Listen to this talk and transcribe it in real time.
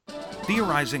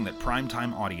Theorizing that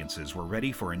primetime audiences were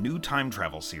ready for a new time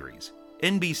travel series,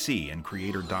 NBC and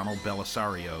creator Donald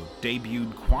Bellisario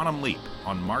debuted Quantum Leap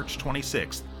on March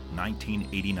 26,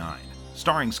 1989.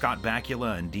 Starring Scott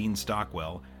Bakula and Dean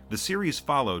Stockwell, the series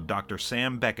followed Dr.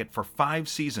 Sam Beckett for 5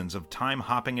 seasons of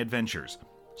time-hopping adventures,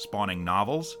 spawning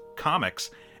novels, comics,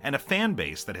 and a fan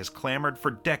base that has clamored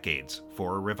for decades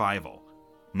for a revival.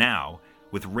 Now,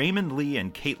 with Raymond Lee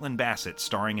and Caitlin Bassett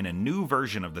starring in a new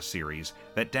version of the series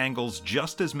that dangles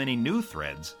just as many new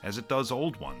threads as it does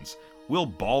old ones, we'll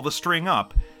ball the string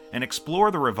up and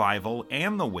explore the revival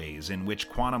and the ways in which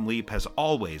Quantum Leap has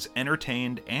always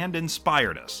entertained and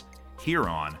inspired us here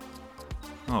on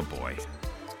Oh Boy.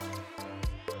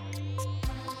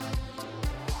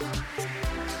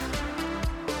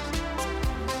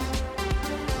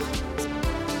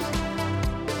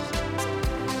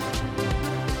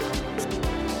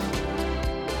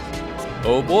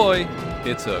 Oh boy,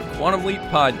 it's a Quantum Leap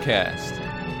podcast.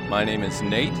 My name is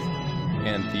Nate,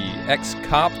 and the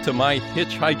ex-cop to my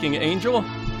hitchhiking angel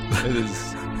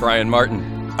is Brian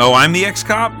Martin. Oh, I'm the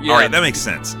ex-cop? Yeah. All right, that makes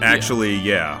sense. Actually,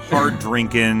 yeah. Hard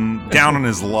drinking, down on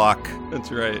his luck.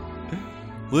 That's right.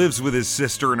 Lives with his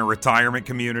sister in a retirement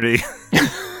community.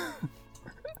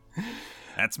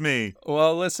 That's me.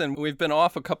 Well, listen, we've been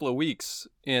off a couple of weeks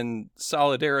in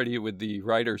solidarity with the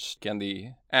writers and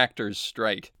the actors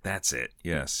strike. That's it,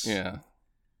 yes. Yeah.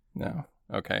 No.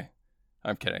 Okay.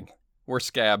 I'm kidding. We're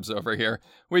scabs over here.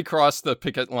 We crossed the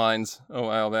picket lines a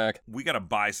while back. We got to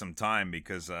buy some time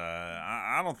because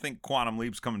I don't think Quantum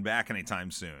Leap's coming back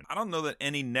anytime soon. I don't know that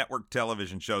any network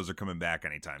television shows are coming back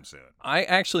anytime soon. I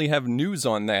actually have news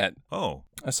on that. Oh.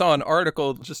 I saw an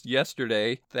article just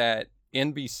yesterday that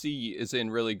NBC is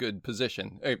in really good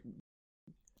position,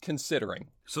 considering.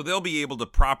 So they'll be able to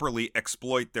properly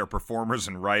exploit their performers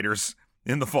and writers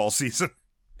in the fall season.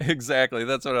 Exactly.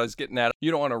 That's what I was getting at.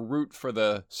 You don't want to root for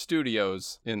the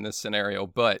studios in this scenario,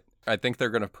 but I think they're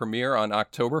going to premiere on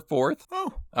October 4th.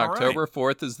 Oh, October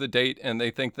 4th is the date, and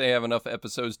they think they have enough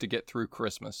episodes to get through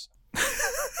Christmas.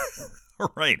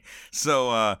 Right.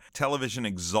 So television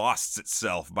exhausts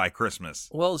itself by Christmas.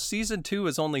 Well, season 2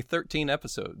 is only 13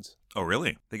 episodes. Oh,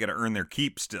 really? They got to earn their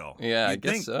keep still. Yeah, You'd I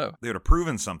guess think so. They would have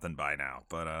proven something by now,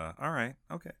 but all right.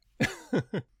 Okay.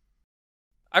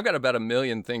 I've got about 1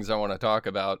 million things I want to talk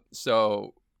about,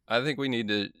 so I think we need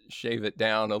to shave it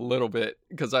down a little bit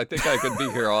because I think I could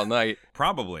be here all night.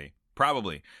 Probably.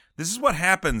 This is what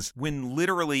happens when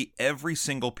literally every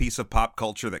single piece of pop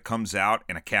culture that comes out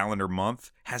in a calendar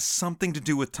month has something to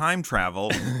do with time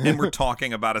travel, and we're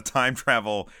talking about a time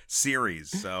travel series.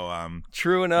 So,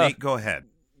 True enough. Nate, go ahead.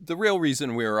 The real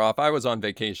reason we were off, I was on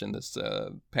vacation this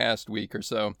past week or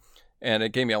so, and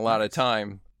it gave me a lot of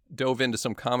time. Dove into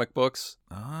some comic books.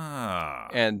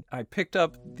 And I picked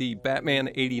up the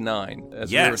Batman 89.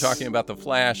 As we were talking about The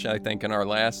Flash, I think, in our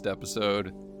last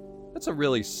episode. That's a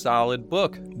really solid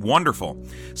book. Wonderful.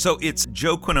 So it's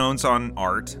Joe Quinones on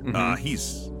art. Mm-hmm.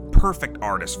 He's perfect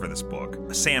artist for this book.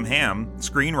 Sam Hamm,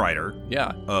 screenwriter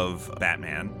of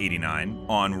Batman 89,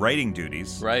 on writing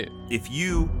duties. Right. If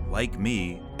you, like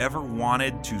me, ever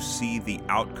wanted to see the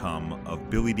outcome of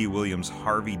Billy D. Williams'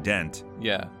 Harvey Dent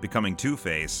becoming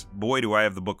Two-Face, boy, do I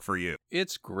have the book for you.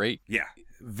 It's great. Yeah.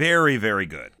 Very, very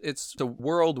good. It's the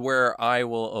world where I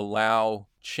will allow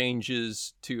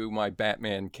changes to my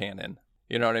Batman canon.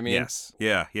 You know what I mean? Yes.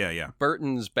 Yeah.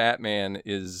 Burton's Batman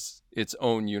is its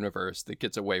own universe that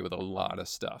gets away with a lot of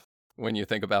stuff. When you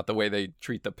think about the way they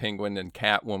treat the Penguin and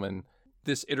Catwoman,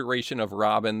 this iteration of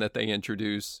Robin that they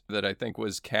introduce that I think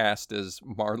was cast as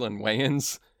Marlon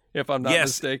Wayans, if I'm not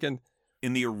mistaken.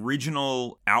 In the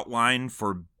original outline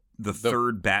for the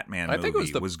third Batman movie, I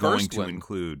think it was going to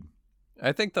include...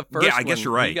 I think the first one, I guess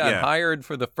you're right. He got hired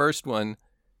for the first one,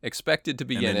 expected to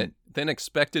be in it, then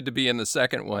expected to be in the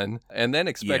second one, and then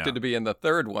expected to be in the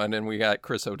third one, and we got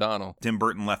Chris O'Donnell. Tim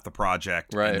Burton left the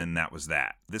project, right. And then that was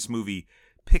that. This movie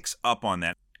picks up on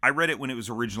that. I read it when it was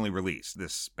originally released,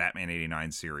 this Batman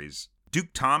 89 series.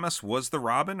 Duke Thomas was the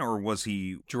Robin, or was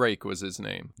he... Drake was his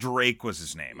name. Drake was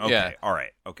his name. Okay, yeah. All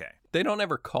right, okay. They don't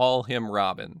ever call him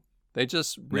Robin. They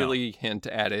just really hint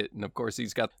at it. And of course,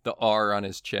 he's got the R on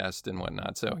his chest and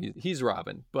whatnot. So he's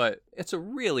Robin. But it's a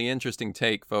really interesting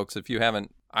take, folks. If you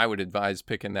haven't, I would advise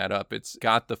picking that up. It's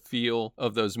got the feel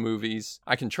of those movies.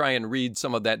 I can try and read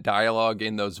some of that dialogue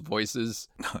in those voices.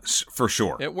 For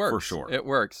sure. It works. For sure. It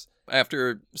works.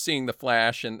 After seeing The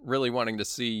Flash and really wanting to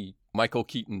see Michael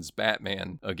Keaton's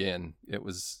Batman again, it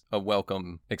was a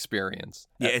welcome experience.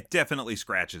 Yeah, it definitely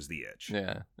scratches the itch.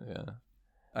 Yeah.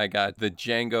 I got the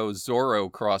Django Zorro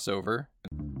crossover.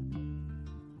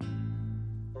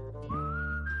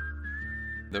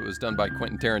 that was done by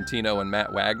Quentin Tarantino and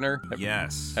Matt Wagner.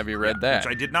 Yes. Have you read that?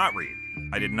 Which I did not read.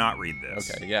 I did not read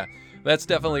this. Okay, yeah. That's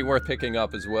definitely worth picking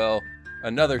up as well.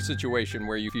 Another situation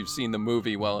where if you've seen the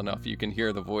movie well enough, you can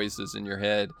hear the voices in your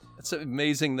head. It's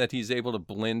amazing that he's able to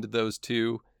blend those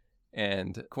two,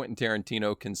 and Quentin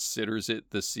Tarantino considers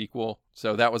it the sequel.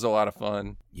 So that was a lot of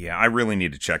fun. Yeah, I really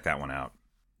need to check that one out.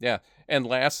 Yeah. And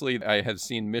lastly, I have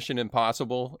seen Mission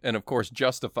Impossible, and of course,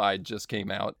 Justified just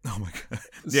came out. Oh my God.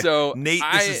 Yeah, So Nate,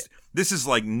 this is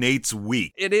like Nate's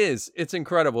week. It is. It's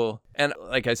incredible. And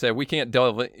like I said, we can't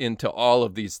delve into all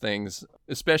of these things,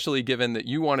 especially given that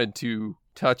you wanted to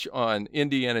touch on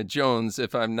Indiana Jones,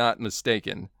 if I'm not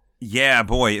mistaken. Yeah,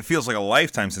 boy, it feels like a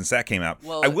lifetime since that came out.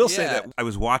 Well, I will say that I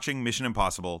was watching Mission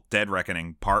Impossible Dead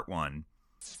Reckoning Part 1,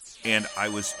 and I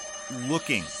was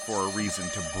looking for a reason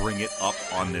to bring it up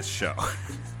on this show.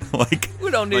 We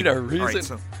don't need a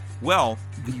reason. All right, well,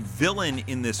 the villain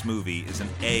in this movie is an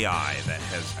AI that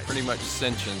has pretty much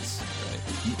sentience,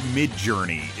 right?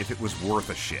 Mid-Journey, if it was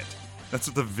worth a shit. That's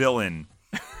what the villain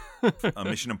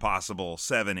Mission Impossible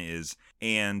 7 is.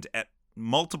 And at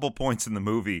multiple points in the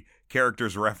movie,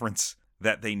 characters reference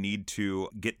that they need to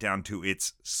get down to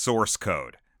its source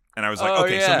code. And I was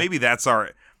like, so maybe that's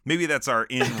our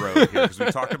inroad here, because we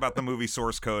talked about the movie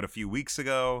Source Code a few weeks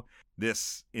ago.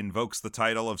 This invokes the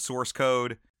title of Source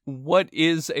Code. What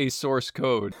is a source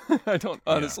code? I don't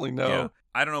honestly know. Yeah.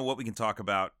 I don't know what we can talk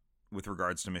about with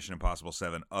regards to Mission Impossible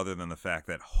 7 other than the fact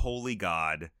that, holy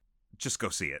God, just go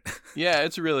see it. Yeah,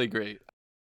 it's really great.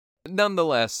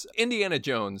 Nonetheless, Indiana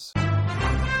Jones.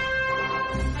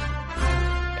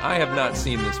 I have not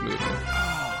seen this movie,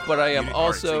 but I am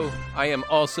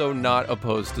also not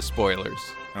opposed to spoilers.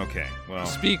 Okay, well,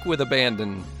 speak with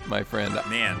abandon, my friend.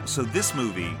 Man, so this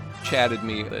movie chatted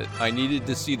me that I needed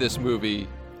to see this movie,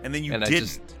 and then you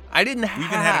didn't. I didn't. We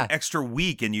even had an extra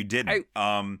week, and you didn't.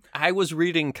 I was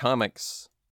reading comics.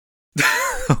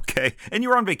 Okay, and you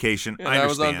were on vacation. I understand. I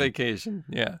was on vacation.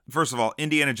 Yeah. First of all,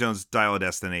 Indiana Jones: Dial of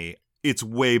Destiny. It's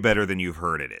way better than you've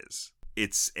heard it is.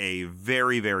 It's a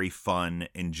very, very fun,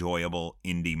 enjoyable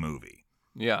indie movie.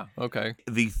 Yeah. Okay.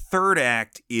 The third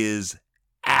act is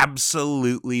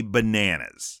absolutely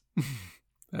bananas.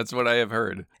 That's what I have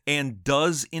heard. And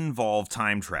does involve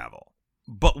time travel.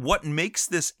 But what makes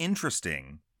this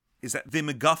interesting is that the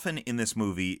MacGuffin in this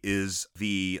movie is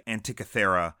the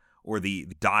Antikythera, or the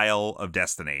Dial of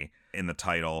Destiny in the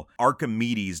title.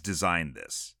 Archimedes designed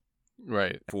this.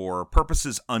 Right. For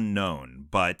purposes unknown,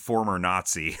 but former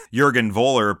Nazi Jürgen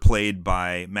Voller, played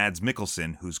by Mads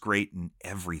Mikkelsen, who's great in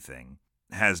everything,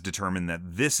 has determined that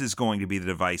this is going to be the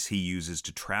device he uses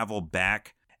to travel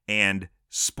back and,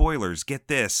 spoilers, get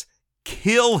this,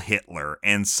 kill Hitler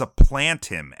and supplant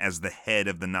him as the head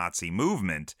of the Nazi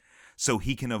movement so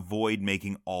he can avoid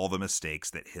making all the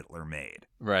mistakes that Hitler made.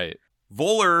 Right.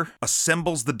 Voller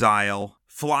assembles the dial,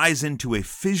 flies into a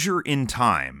fissure in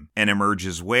time, and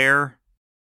emerges where?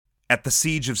 At the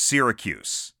Siege of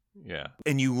Syracuse. Yeah.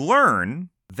 And you learn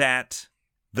that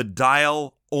the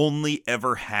dial only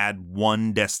ever had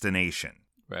one destination.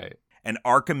 Right. And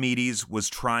Archimedes was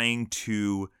trying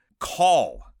to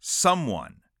call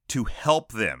someone to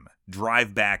help them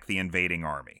drive back the invading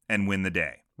army and win the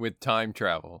day. With time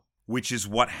travel. Which is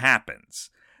what happens.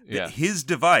 Yeah. His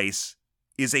device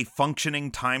is a functioning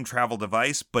time travel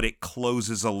device, but it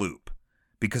closes a loop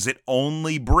because it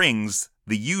only brings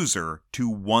the user to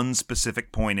one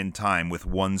specific point in time with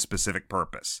one specific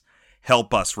purpose.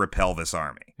 Help us repel this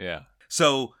army. Yeah.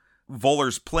 So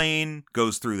Voller's plane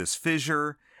goes through this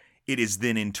fissure. It is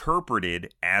then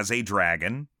interpreted as a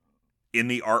dragon in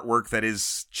the artwork that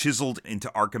is chiseled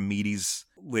into Archimedes'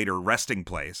 later resting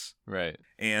place. Right.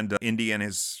 And Indy and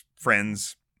his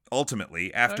friends,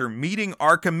 ultimately, after meeting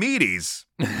Archimedes,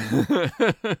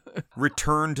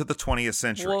 return to the 20th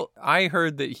century. Well, I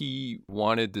heard that he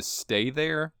wanted to stay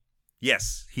there.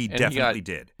 Yes, he definitely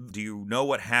did. Do you know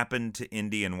what happened to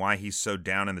Indy and why he's so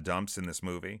down in the dumps in this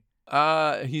movie?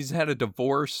 He's had a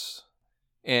divorce,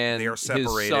 and they are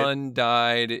separated. His son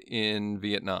died in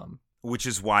Vietnam. Which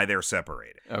is why they're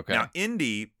separated. Okay. Now,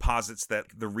 Indy posits that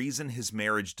the reason his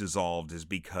marriage dissolved is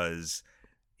because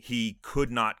he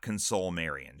could not console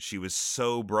Marion. She was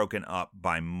so broken up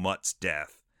by Mutt's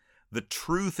death. The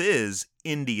truth is,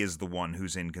 Indy is the one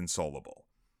who's inconsolable.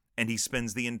 And he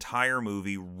spends the entire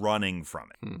movie running from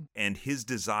it. And his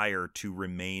desire to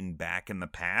remain back in the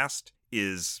past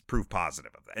is proof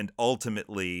positive of that. And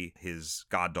ultimately, his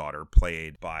goddaughter,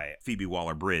 played by Phoebe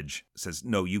Waller-Bridge, says,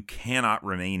 no, you cannot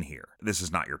remain here. This is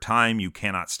not your time. You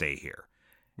cannot stay here.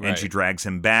 Right. And she drags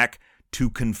him back to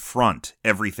confront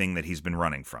everything that he's been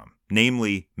running from,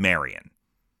 namely Marion.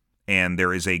 And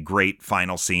there is a great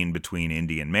final scene between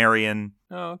Indy and Marion.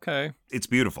 Oh, okay. It's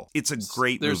beautiful. It's a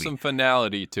great movie. There's some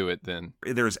finality to it then.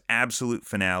 There's absolute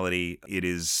finality.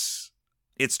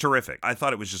 It's terrific. I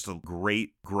thought it was just a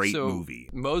great movie.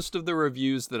 Most of the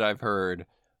reviews that I've heard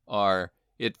are,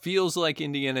 it feels like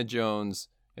Indiana Jones.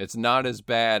 It's not as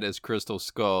bad as Crystal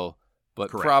Skull,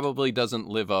 but Correct. Probably doesn't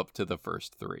live up to the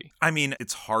first three. I mean,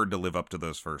 it's hard to live up to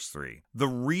those first three. The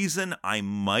reason I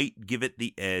might give it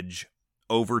the edge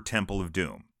over Temple of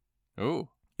Doom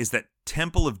is that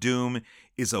Temple of Doom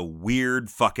is a weird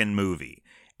fucking movie.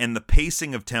 And the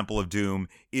pacing of Temple of Doom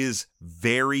is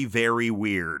very, very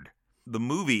weird. The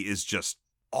movie is just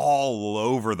all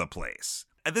over the place.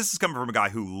 And this is coming from a guy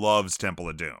who loves Temple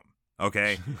of Doom,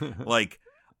 okay? Like,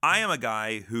 I am a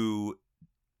guy who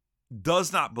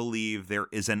does not believe there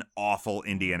is an awful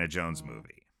Indiana Jones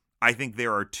movie. I think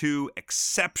there are two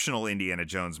exceptional Indiana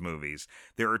Jones movies.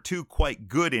 There are two quite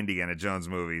good Indiana Jones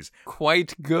movies.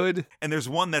 Quite good? And there's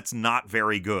one that's not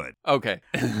very good. Okay.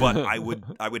 But I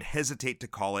would hesitate to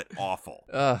call it awful.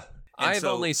 I've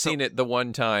only seen it the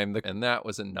one time, and that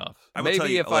was enough.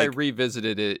 Maybe if I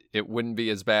revisited it, it wouldn't be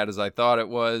as bad as I thought it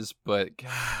was, but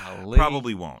golly.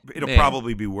 Probably won't. It'll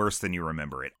probably be worse than you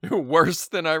remember it. Worse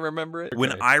than I remember it?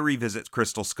 When I revisit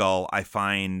Crystal Skull, I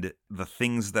find the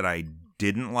things that I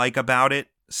didn't like about it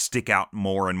stick out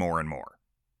more and more and more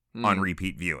on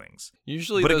repeat viewings.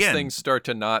 Usually those things start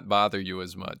to not bother you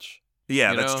as much.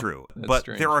 Yeah, that's true. But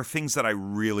strange. There are things that I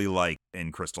really like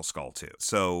in Crystal Skull, too.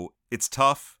 So it's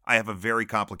tough. I have a very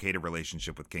complicated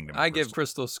relationship with Kingdom of Crystal. I give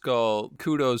Crystal Skull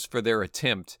kudos for their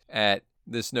attempt at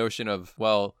this notion of,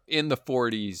 well, in the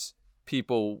 40s,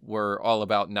 people were all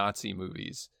about Nazi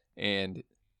movies. And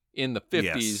in the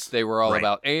 50s, they were all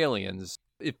about aliens.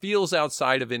 It feels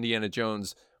outside of Indiana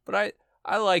Jones, but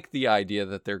I like the idea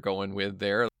that they're going with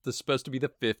there. It's supposed to be the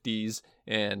 50s,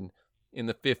 and in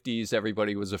the 50s,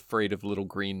 everybody was afraid of little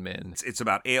green men. It's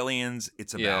about aliens.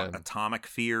 It's about atomic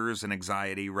fears and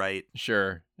anxiety, right?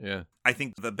 Sure, yeah. I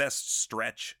think the best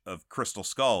stretch of Crystal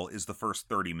Skull is the first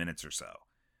 30 minutes or so.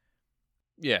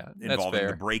 Yeah, that's fair. Involving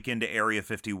the break into Area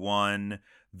 51,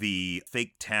 the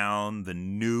fake town, the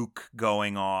nuke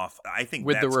going off. I think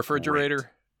with that's the refrigerator? Great.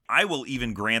 I will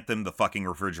even grant them the fucking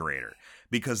refrigerator,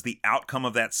 because the outcome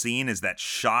of that scene is that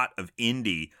shot of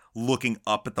Indy looking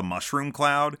up at the mushroom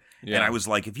cloud. Yeah. And I was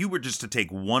like, if you were just to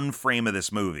take one frame of this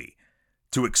movie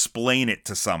to explain it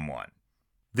to someone,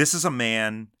 this is a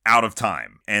man out of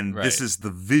time. And this is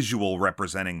the visual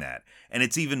representing that. And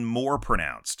it's even more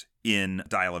pronounced in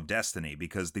Dial of Destiny,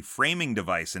 because the framing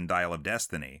device in Dial of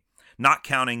Destiny, not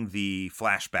counting the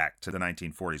flashback to the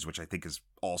 1940s, which I think is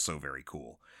also very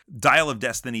cool. Dial of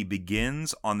Destiny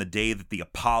begins on the day that the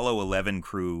Apollo 11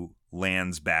 crew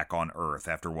lands back on Earth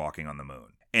after walking on the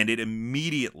moon. And it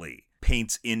immediately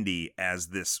paints Indy as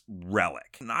this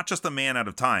relic. Not just a man out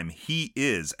of time, he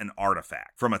is an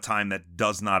artifact from a time that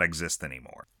does not exist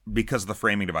anymore because of the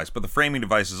framing device. But the framing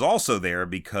device is also there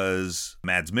because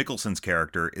Mads Mikkelsen's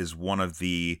character is one of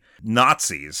the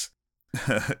Nazis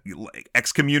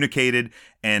excommunicated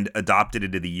and adopted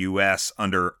into the U.S.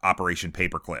 under Operation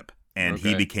Paperclip. And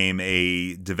he became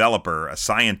a developer, a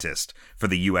scientist for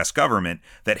the U.S. government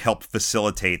that helped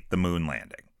facilitate the moon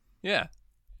landing. Yeah.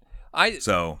 I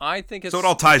think it's... So it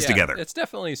all ties together. It's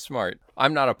definitely smart.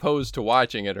 I'm not opposed to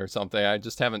watching it or something. I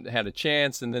just haven't had a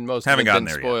chance, and then most of it's been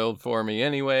spoiled for me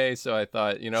anyway, so I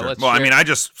thought, let's... Well, I mean, I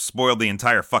just spoiled the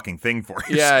entire fucking thing for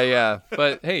you. Yeah.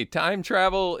 But, hey, time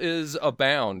travel is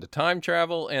abound. Time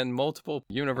travel and multiple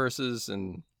universes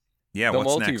and the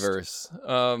multiverse.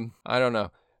 Next? I don't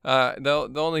know.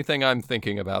 The only thing I'm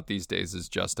thinking about these days is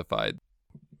Justified.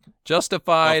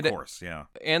 Justified, of course, yeah,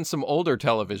 and some older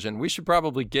television. We should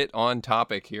probably get on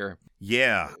topic here.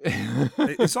 Yeah.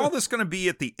 Is all this going to be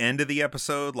at the end of the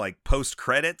episode, like post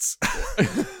credits?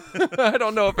 I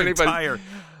don't know if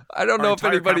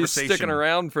anybody's sticking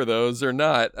around for those or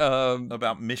not.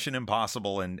 About Mission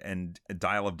Impossible and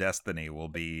Dial of Destiny will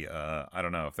be. I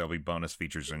don't know if there'll be bonus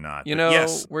features or not.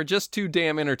 Yes. We're just too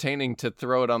damn entertaining to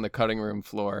throw it on the cutting room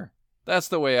floor. That's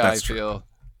the way I feel.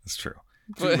 That's true.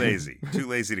 Too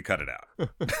lazy to cut it out.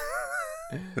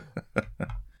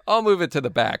 I'll move it to the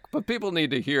back, but people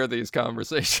need to hear these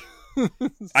conversations.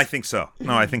 I think so.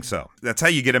 No, I think so. That's how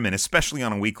you get them in, especially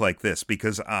on a week like this,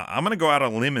 because I'm going to go out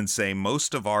on a limb and say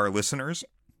most of our listeners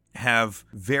have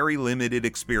very limited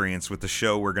experience with the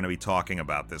show we're going to be talking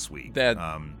about this week.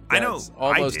 I know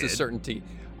almost a certainty.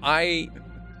 I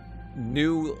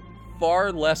knew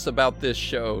far less about this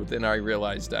show than I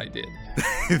realized I did.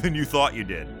 Than you thought you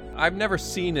did. I've never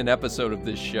seen an episode of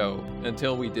this show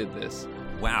until we did this.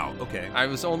 Wow, okay. I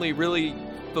was only really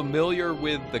familiar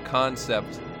with the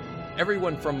concept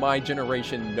everyone from my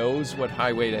generation knows what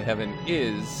Highway to Heaven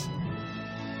is,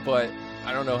 but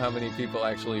I don't know how many people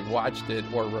actually watched it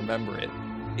or remember it.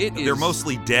 They're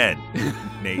mostly dead,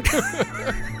 Nate.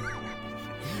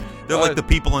 They're like the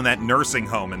people in that nursing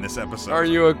home in this episode. Are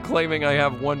you claiming I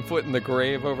have one foot in the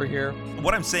grave over here?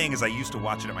 What I'm saying is I used to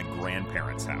watch it at my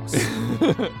grandparents' house.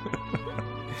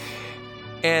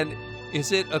 And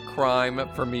is it a crime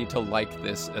for me to like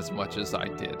this as much as I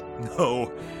did? No,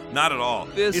 not at all.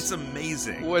 It's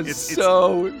amazing. It's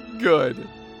so good.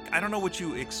 I don't know what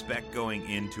you expect going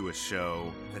into a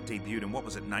show that debuted in, what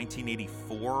was it,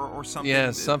 1984 or something?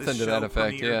 Yeah, something to that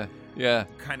effect, yeah.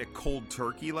 Kind of cold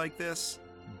turkey like this.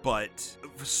 But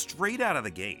straight out of the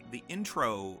gate, the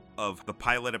intro of the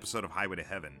pilot episode of Highway to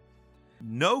Heaven,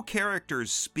 no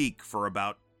characters speak for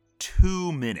about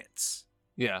 2 minutes.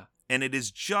 Yeah. And it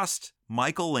is just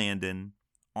Michael Landon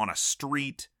on a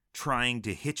street trying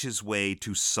to hitch his way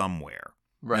to somewhere.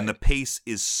 Right. And the pace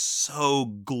is so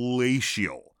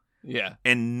glacial. Yeah.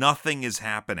 And nothing is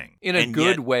happening. In a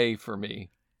good way for me.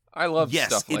 I love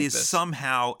stuff like this. Yes, it is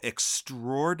somehow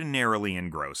extraordinarily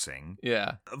engrossing.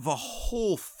 Yeah. The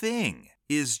whole thing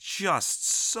is just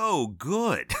so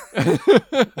good.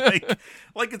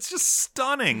 like it's just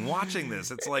stunning watching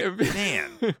this. It's like,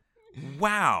 man,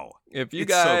 wow. If you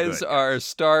guys are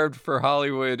starved for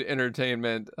Hollywood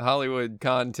entertainment, Hollywood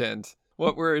content,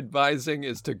 what we're advising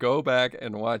is to go back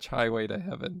and watch Highway to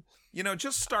Heaven. You know,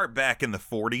 just start back in the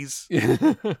 40s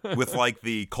with like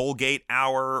the Colgate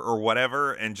hour or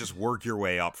whatever and just work your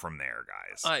way up from there,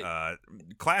 guys.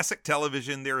 Classic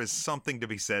television, there is something to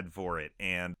be said for it.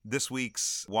 And this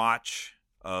week's watch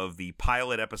of the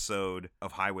pilot episode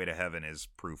of Highway to Heaven is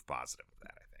proof positive of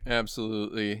that, I think.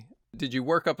 Absolutely. Did you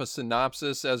work up a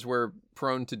synopsis as we're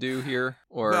prone to do here?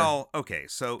 Or Well, okay,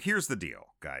 so here's the deal,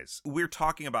 guys. We're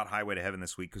talking about Highway to Heaven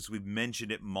this week because we've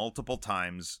mentioned it multiple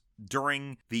times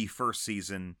during the first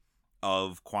season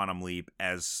of Quantum Leap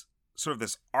as sort of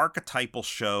this archetypal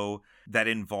show that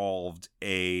involved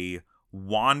a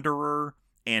wanderer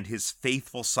and his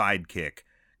faithful sidekick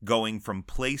going from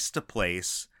place to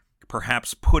place,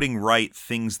 perhaps putting right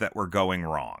things that were going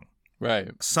wrong.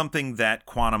 Right. Something that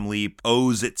Quantum Leap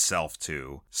owes itself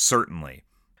to, certainly.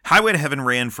 Highway to Heaven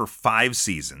ran for 5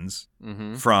 seasons,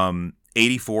 from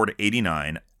 84 to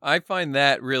 89. I find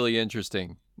that really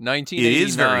interesting. 1989, it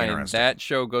is very interesting. That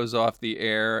show goes off the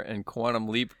air and Quantum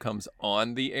Leap comes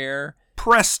on the air.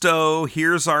 Presto,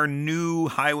 here's our new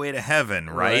Highway to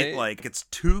Heaven, right? Like, it's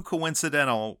too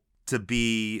coincidental to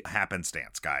be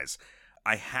happenstance, guys.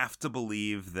 I have to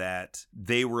believe that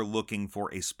they were looking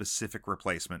for a specific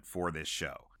replacement for this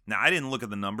show. Now, I didn't look at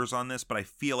the numbers on this, but I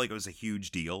feel like it was a huge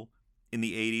deal in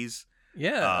the 80s.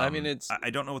 Yeah, I mean, it's...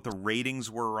 I don't know what the ratings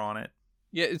were on it.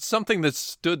 Yeah, it's something that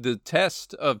stood the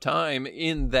test of time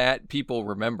in that people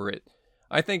remember it.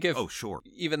 I think if... Oh, sure.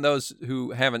 Even those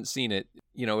who haven't seen it,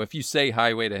 you know, if you say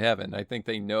Highway to Heaven, I think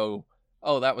they know...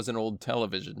 Oh, that was an old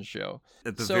television show.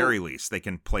 At the very least, they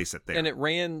can place it there. And it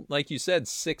ran, like you said,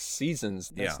 6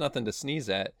 seasons. That's nothing to sneeze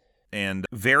at. And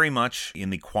very much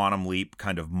in the Quantum Leap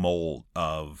kind of mold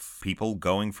of people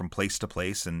going from place to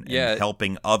place and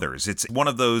helping others. It's one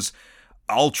of those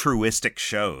altruistic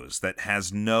shows that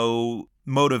has no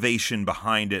motivation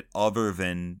behind it other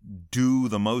than do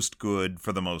the most good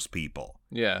for the most people.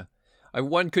 Yeah.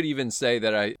 One could even say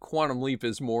that Quantum Leap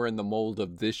is more in the mold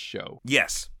of this show.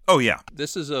 Yes. Oh, yeah.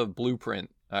 This is a blueprint,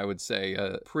 I would say,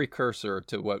 a precursor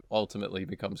to what ultimately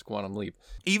becomes Quantum Leap.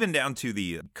 Even down to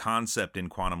the concept in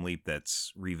Quantum Leap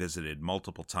that's revisited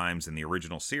multiple times in the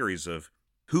original series of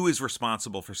who is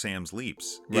responsible for Sam's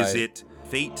leaps. Right. Is it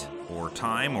fate or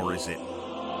time, or is it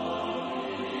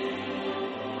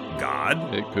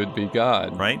God? It could be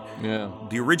God. Right? Yeah.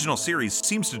 The original series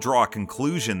seems to draw a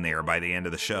conclusion there by the end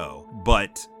of the show,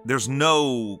 but there's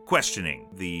no questioning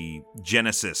the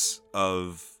genesis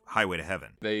of Highway to Heaven.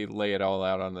 They lay it all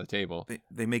out on the table.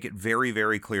 They make it very,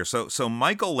 very clear. So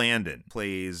Michael Landon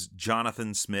plays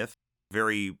Jonathan Smith.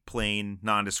 Very plain,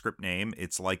 nondescript name.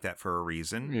 It's like that for a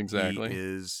reason. Exactly. He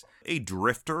is a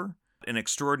drifter, an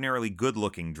extraordinarily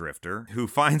good-looking drifter, who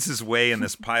finds his way in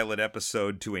this pilot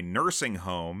episode to a nursing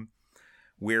home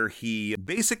where he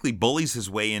basically bullies his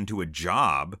way into a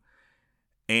job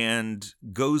and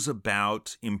goes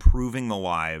about improving the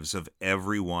lives of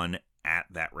everyone at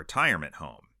that retirement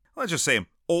home. Let's just say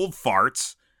old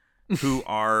farts who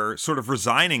are sort of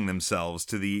resigning themselves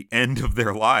to the end of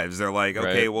their lives. They're like,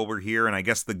 okay, well, we're here, and I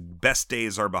guess the best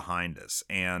days are behind us.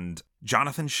 And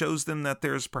Jonathan shows them that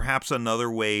there's perhaps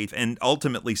another way and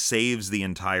ultimately saves the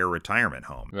entire retirement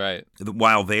home. Right.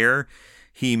 While there,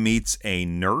 he meets a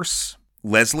nurse,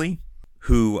 Leslie,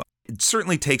 who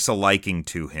certainly takes a liking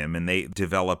to him, and they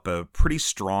develop a pretty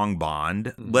strong bond.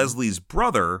 Mm-hmm. Leslie's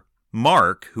brother,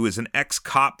 Mark, who is an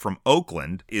ex-cop from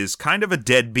Oakland, is kind of a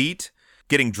deadbeat,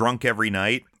 getting drunk every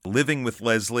night, living with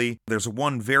Leslie. There's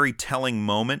one very telling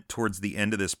moment towards the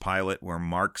end of this pilot where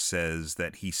Mark says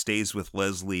that he stays with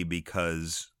Leslie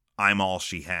because I'm all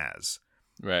she has.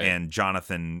 Right. And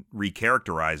Jonathan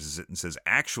recharacterizes it and says,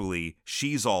 actually,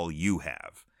 she's all you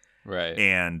have. Right.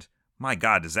 And my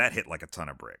God, does that hit like a ton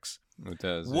of bricks? It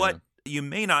does. What you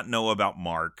may not know about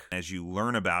Mark as you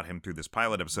learn about him through this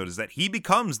pilot episode is that he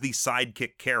becomes the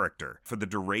sidekick character for the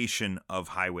duration of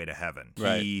Highway to Heaven.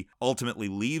 Right. He ultimately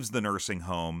leaves the nursing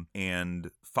home and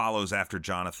follows after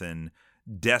Jonathan,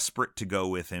 desperate to go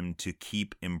with him to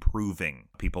keep improving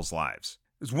people's lives.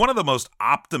 It's one of the most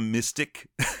optimistic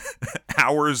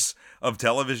hours of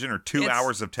television, or 2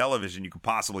 hours of television you could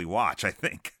possibly watch, I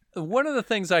think. One of the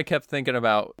things I kept thinking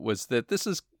about was that this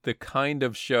is the kind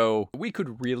of show we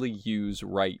could really use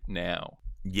right now.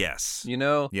 Yes. You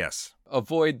know? Yes. A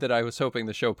void that I was hoping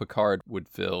the show Picard would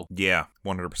fill. Yeah,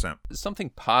 100%.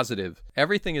 Something positive.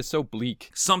 Everything is so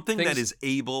bleak. Something that is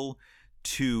able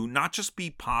to not just be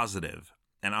positive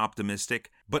and optimistic,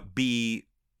 but be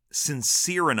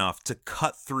sincere enough to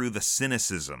cut through the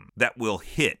cynicism that will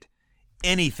hit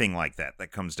anything like that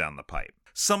comes down the pipe.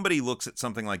 Somebody looks at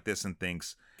something like this and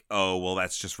thinks, oh, well,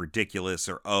 that's just ridiculous,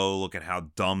 or oh, look at how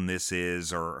dumb this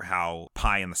is, or how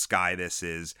pie in the sky this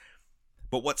is.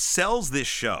 But what sells this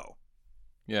show,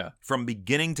 from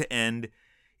beginning to end,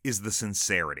 is the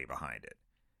sincerity behind it.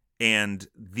 And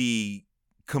the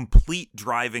complete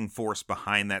driving force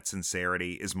behind that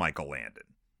sincerity is Michael Landon.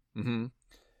 Mm-hmm.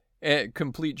 A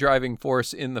complete driving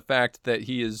force in the fact that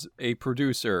he is a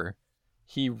producer.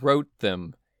 He wrote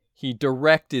them, he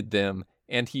directed them,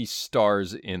 and he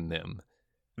stars in them.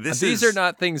 These are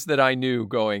not things that I knew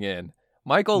going in.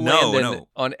 Michael Landon,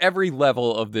 on every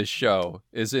level of this show,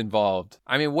 is involved.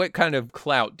 I mean, what kind of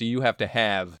clout do you have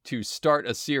to start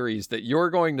a series that you're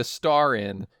going to star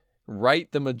in,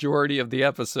 write the majority of the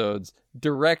episodes,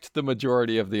 direct the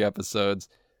majority of the episodes?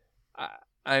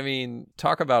 I mean,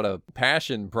 talk about a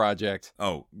passion project.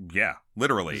 Oh, yeah,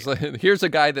 literally. Here's a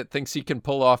guy that thinks he can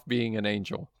pull off being an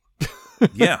angel.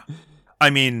 Yeah.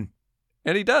 I mean...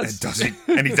 And he does.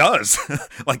 And he does.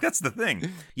 Like, that's the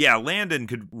thing. Yeah, Landon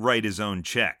could write his own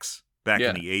checks back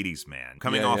in the 80s, man.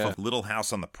 Coming off of Little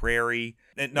House on the Prairie.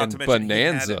 And not to mention...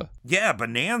 Bonanza.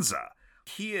 Bonanza.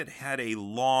 He had a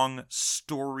long,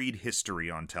 storied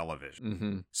history on television.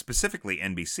 Mm-hmm. Specifically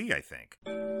NBC, I think.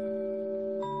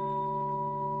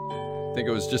 I think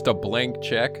it was just a blank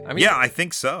check. I mean, yeah, I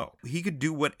think so. He could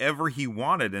do whatever he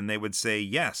wanted, and they would say,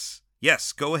 yes,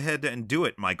 go ahead and do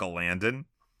it, Michael Landon.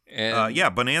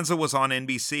 And Bonanza was on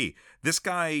NBC. This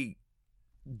guy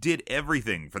did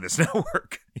everything for this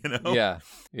network, you know?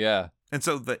 Yeah. And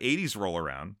so the 80s roll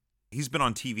around. He's been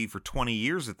on TV for 20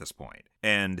 years at this point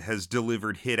and has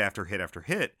delivered hit after hit after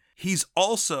hit. He's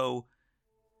also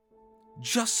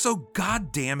just so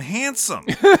goddamn handsome.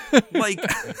 Like,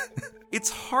 it's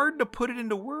hard to put it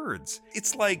into words.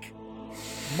 It's like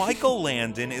Michael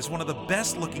Landon is one of the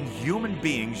best looking human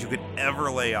beings you could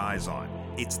ever lay eyes on.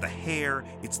 It's the hair,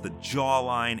 it's the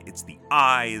jawline, it's the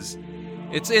eyes.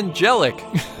 It's angelic.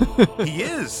 He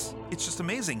is. It's just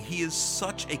amazing. He is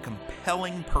such a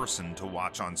compelling person to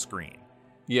watch on screen.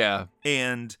 Yeah.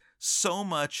 And so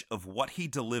much of what he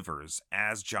delivers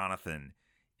as Jonathan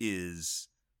is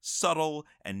subtle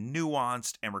and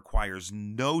nuanced and requires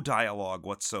no dialogue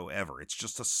whatsoever. It's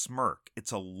just a smirk.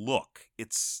 It's a look.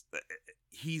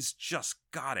 He's just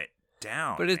got it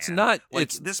down. But it's man. not. Like,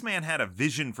 this man had a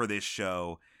vision for this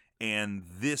show, and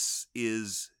this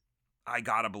is, I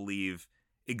gotta believe,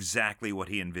 exactly what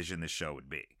he envisioned this show would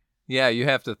be. Yeah, you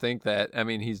have to think that. I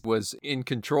mean, he was in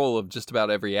control of just about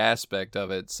every aspect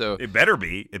of it. So it better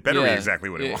be. It better be exactly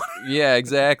what he wanted. Yeah,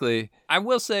 exactly. I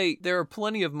will say there are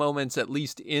plenty of moments, at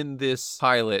least in this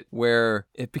pilot, where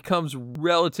it becomes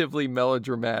relatively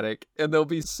melodramatic, and there'll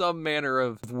be some manner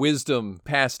of wisdom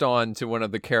passed on to one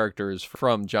of the characters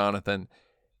from Jonathan.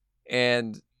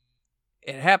 And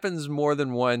it happens more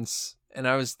than once. And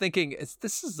I was thinking,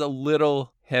 this is a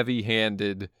little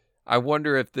heavy-handed. I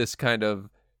wonder if this kind of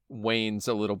wanes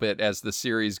a little bit as the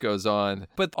series goes on.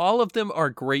 But all of them are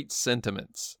great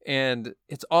sentiments. And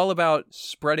it's all about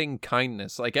spreading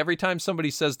kindness. Like, every time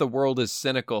somebody says the world is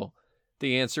cynical,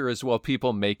 the answer is, well,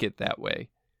 people make it that way.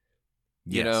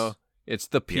 Yes. You know, it's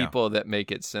the people that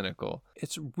make it cynical.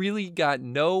 It's really got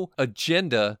no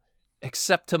agenda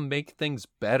except to make things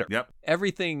better. Yep.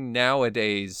 Everything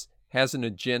nowadays has an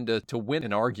agenda to win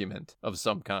an argument of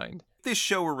some kind. If this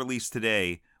show were released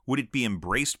today, would it be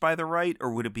embraced by the right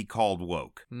or would it be called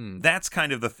woke? That's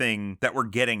kind of the thing that we're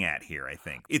getting at here, I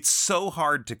think. It's so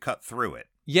hard to cut through it.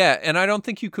 Yeah, and I don't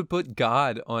think you could put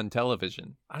God on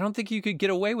television. I don't think you could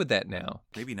get away with that now.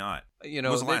 Maybe not. You know,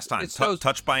 when was the last time?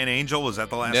 Touched by an Angel? Was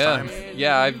that the last time?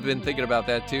 Yeah, I've been thinking about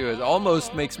that too. It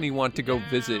almost makes me want to go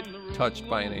visit Touched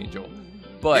by an Angel.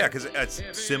 But yeah, because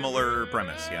it's similar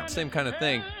premise, yeah. Same kind of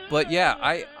thing. But yeah,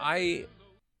 I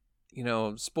you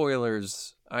know,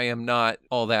 spoilers, I am not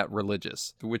all that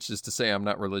religious, which is to say I'm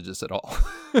not religious at all.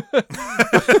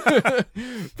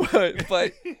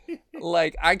 but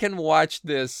like, I can watch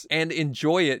this and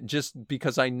enjoy it just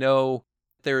because I know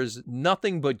there's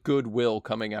nothing but goodwill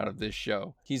coming out of this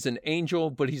show. He's an angel,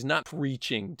 but he's not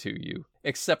preaching to you,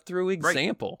 except through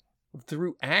example,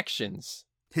 through actions.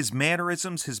 His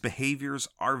mannerisms, his behaviors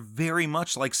are very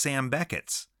much like Sam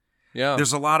Beckett's. Yeah.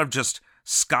 There's a lot of just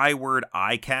skyward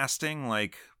eye casting,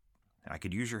 like, I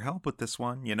could use your help with this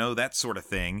one, you know, that sort of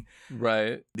thing.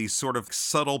 Right. These sort of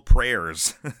subtle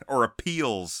prayers or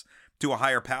appeals to a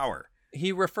higher power.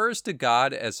 He refers to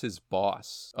God as his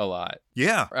boss a lot.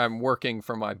 Yeah. I'm working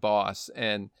for my boss,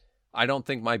 and I don't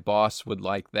think my boss would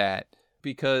like that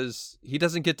because he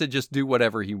doesn't get to just do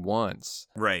whatever he wants.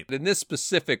 Right. In this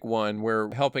specific one,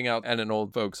 we're helping out at an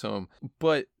old folks' home,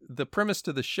 but the premise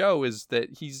to the show is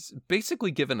that he's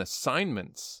basically given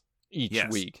assignments each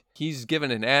week. He's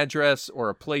given an address or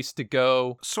a place to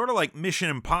go. Sort of like Mission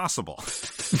Impossible.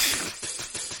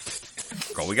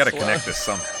 Well, we got to connect this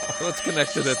somehow. Let's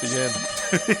connect it at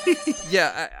the end.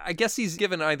 Yeah, I guess he's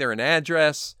given either an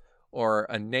address or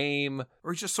a name.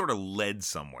 Or he's just sort of led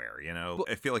somewhere, you know?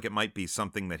 I feel like it might be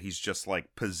something that he's just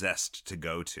like possessed to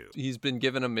go to. He's been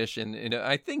given a mission, and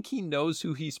I think he knows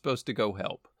who he's supposed to go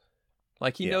help.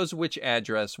 Like, he knows which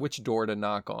address, which door to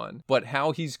knock on. But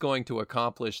how he's going to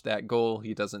accomplish that goal,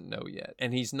 he doesn't know yet.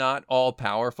 And he's not all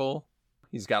powerful.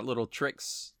 He's got little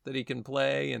tricks that he can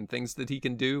play and things that he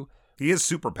can do. He is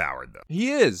superpowered, though.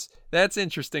 He is. That's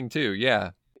interesting, too.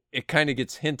 Yeah. It kind of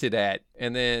gets hinted at.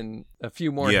 And then a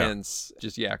few more hints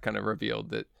just, kind of revealed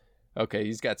that, okay,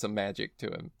 he's got some magic to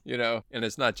him, you know? And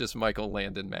it's not just Michael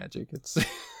Landon magic. It's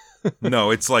No,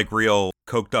 it's like real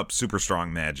coked up, super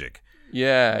strong magic.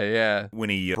 Yeah. When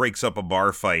he breaks up a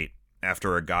bar fight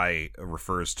after a guy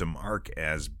refers to Mark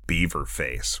as Beaver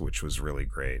Face, which was really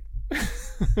great.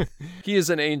 He is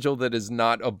an angel that is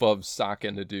not above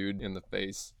socking a dude in the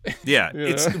face. Yeah,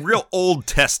 it's real Old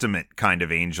Testament kind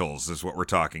of angels is what we're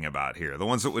talking about here. The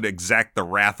ones that would exact the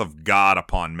wrath of God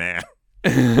upon man.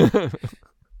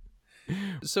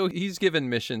 So he's given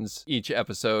missions each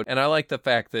episode, and I like the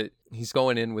fact that he's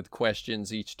going in with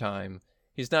questions each time.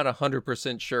 He's not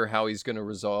 100% sure how he's going to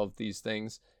resolve these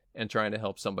things and trying to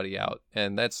help somebody out.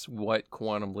 And that's what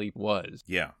Quantum Leap was.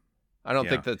 Yeah. I don't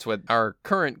think that's what our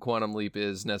current Quantum Leap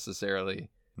is necessarily.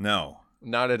 No.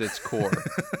 Not at its core.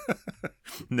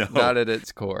 No. Not at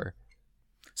its core.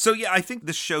 So, yeah, I think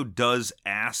this show does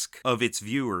ask of its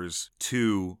viewers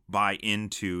to buy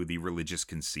into the religious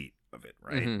conceit of it,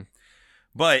 right? Mm-hmm.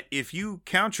 But if you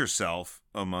count yourself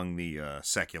among the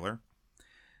secular,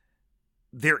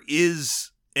 there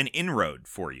is an inroad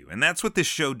for you. And that's what this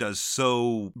show does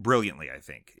so brilliantly, I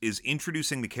think, is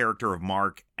introducing the character of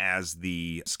Mark as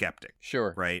the skeptic.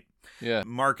 Sure. Right? Yeah.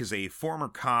 Mark is a former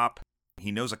cop.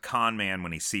 He knows a con man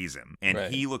when he sees him.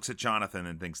 And he looks at Jonathan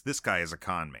and thinks, this guy is a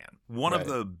con man. One of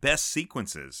the best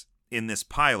sequences in this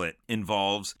pilot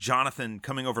involves Jonathan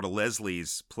coming over to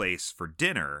Leslie's place for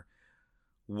dinner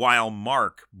while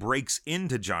Mark breaks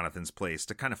into Jonathan's place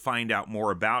to kind of find out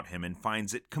more about him and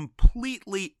finds it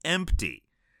completely empty.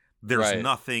 There's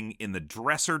nothing in the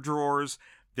dresser drawers.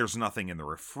 There's nothing in the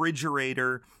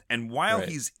refrigerator. And while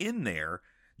he's in there,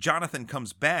 Jonathan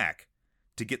comes back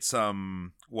to get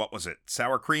some, what was it,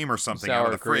 sour cream or something out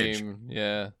of the fridge.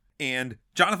 Yeah. And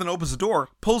Jonathan opens the door,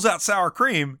 pulls out sour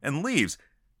cream, and leaves.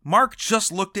 Mark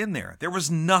just looked in there. There was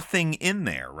nothing in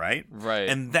there, right? Right.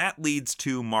 And that leads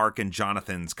to Mark and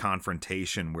Jonathan's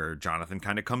confrontation where Jonathan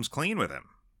kind of comes clean with him.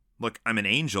 Look, I'm an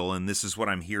angel, and this is what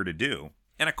I'm here to do.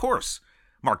 And of course,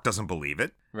 Mark doesn't believe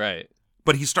it. Right.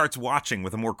 But he starts watching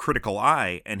with a more critical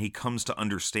eye, and he comes to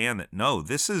understand that, no,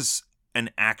 this is an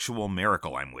actual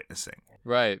miracle I'm witnessing.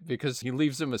 Right, because he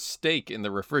leaves him a steak in the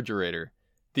refrigerator.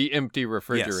 The empty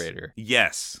refrigerator.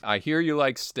 Yes. I hear you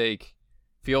like steak.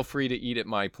 Feel free to eat at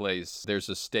my place. There's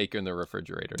a steak in the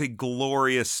refrigerator. It's a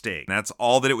glorious steak. That's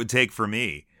all that it would take for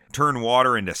me. Turn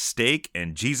water into steak,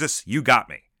 and Jesus, you got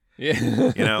me.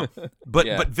 Yeah. You know?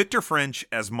 But Victor French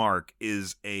as Mark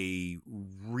is a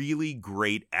really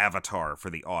great avatar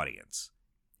for the audience.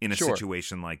 in a Sure.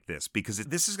 situation like this, because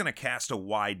this is going to cast a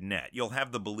wide net. You'll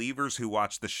have the believers who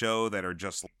watch the show that are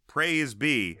just, praise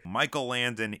be, Michael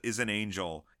Landon is an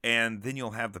angel. And then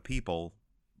you'll have the people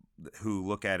who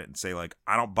look at it and say, like,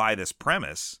 I don't buy this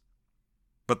premise,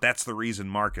 but that's the reason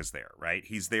Mark is there, right?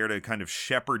 He's there to kind of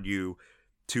shepherd you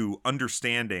to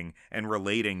understanding and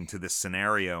relating to this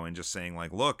scenario and just saying,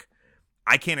 like, look,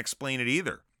 I can't explain it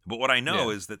either. But what I know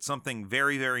is that something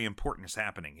very, very important is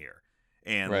happening here.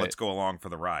 And let's go along for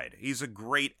the ride. He's a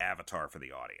great avatar for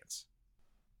the audience.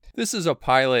 This is a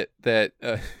pilot that,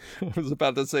 I was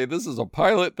about to say, this is a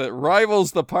pilot that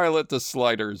rivals the pilot to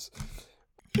Sliders.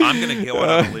 I'm going to go out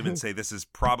on a limb and say this is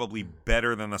probably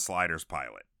better than the Sliders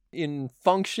pilot. In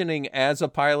functioning as a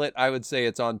pilot, I would say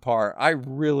it's on par. I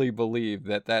really believe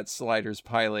that Sliders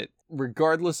pilot,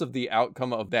 regardless of the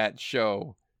outcome of that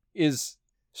show, is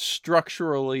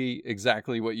structurally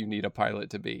exactly what you need a pilot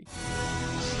to be.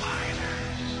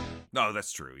 No,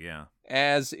 that's true, yeah.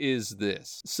 As is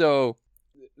this. So,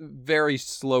 very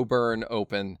slow burn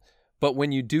open. But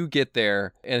when you do get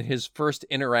there, and his first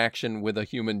interaction with a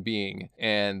human being,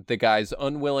 and the guy's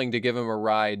unwilling to give him a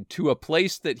ride to a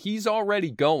place that he's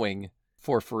already going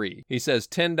for free. He says,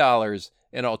 $10,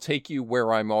 and I'll take you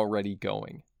where I'm already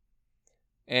going.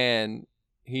 And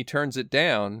he turns it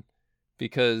down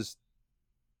because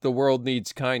the world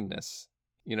needs kindness.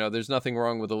 You know, there's nothing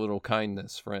wrong with a little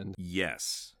kindness, friend.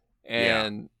 Yes.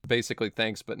 And basically,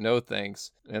 thanks, but no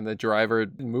thanks. And the driver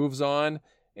moves on.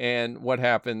 And what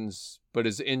happens? But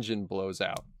his engine blows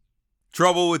out.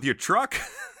 Trouble with your truck?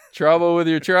 Trouble with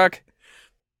your truck.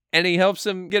 And he helps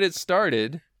him get it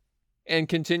started and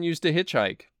continues to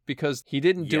hitchhike because he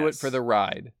didn't do it for the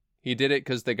ride. He did it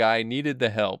because the guy needed the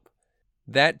help.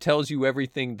 That tells you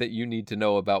everything that you need to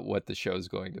know about what the show's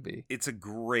going to be. It's a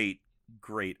great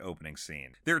opening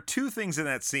scene. There are two things in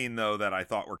that scene, though, that I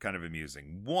thought were kind of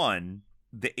amusing. One,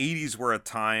 the 80s were a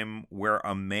time where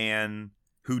a man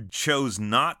who chose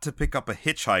not to pick up a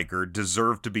hitchhiker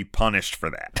deserved to be punished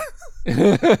for that.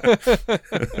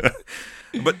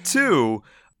 But two,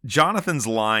 Jonathan's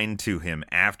line to him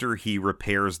after he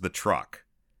repairs the truck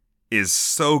is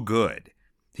so good.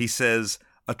 He says,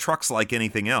 a truck's like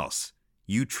anything else.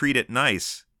 You treat it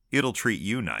nice, it'll treat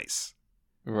you nice.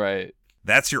 Right.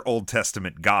 That's your Old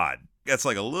Testament God. That's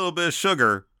like a little bit of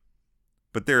sugar,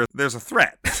 but there's a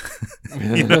threat.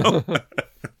 You know?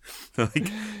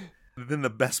 Then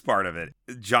the best part of it,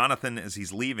 Jonathan, as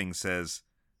he's leaving, says,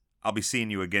 I'll be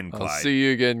seeing you again, Clyde. I'll see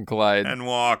you again, Clyde. And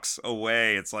walks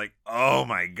away. It's like, oh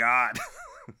my God.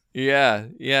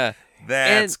 Yeah.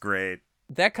 That's great.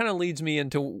 That kind of leads me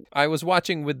into, I was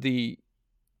watching with the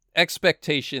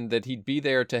expectation that he'd be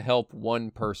there to help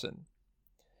one person.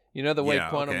 You know, the way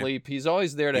Quantum Leap, he's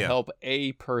always there to help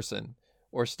a person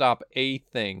or stop a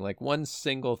thing, like one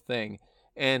single thing.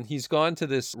 And he's gone to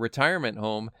this retirement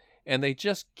home, and they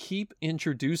just keep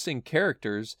introducing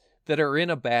characters that are in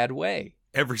a bad way.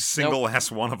 Every single last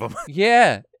one of them.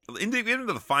 Yeah. Into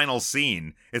the final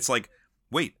scene, it's like,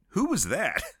 wait, who was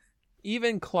that?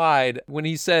 Even Clyde, when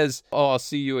he says, oh, I'll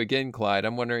see you again, Clyde,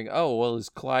 I'm wondering, oh, well, is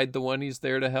Clyde the one he's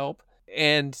there to help?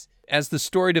 And as the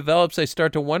story develops, I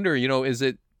start to wonder, you know, is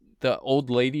it the old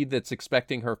lady that's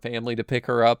expecting her family to pick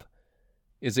her up?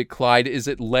 Is it Clyde? Is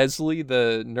it Leslie,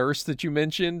 the nurse that you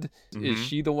mentioned? Mm-hmm. Is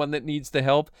she the one that needs the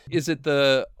help? Is it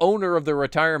the owner of the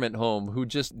retirement home who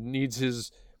just needs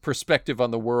his perspective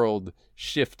on the world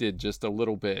shifted just a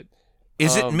little bit?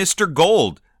 Is it Mr.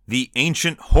 Gold, the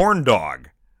ancient horn dog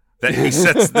that he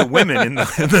sets the women in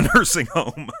the nursing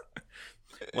home?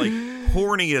 Like,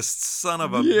 horniest son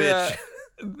of a bitch.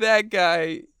 That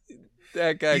guy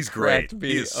he's great.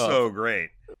 Me he's up. So great.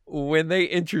 When they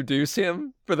introduce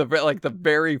him for the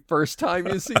very first time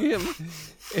you see him,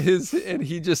 and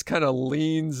he just kind of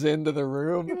leans into the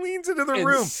room. He leans into the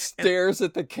room, stares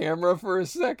at the camera for a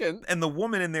second, and the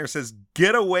woman in there says,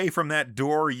 "Get away from that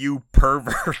door, you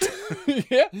pervert!"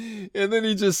 Yeah, and then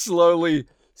he just slowly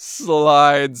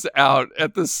slides out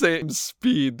at the same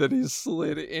speed that he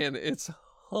slid in. It's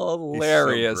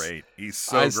hilarious. He's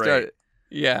so great.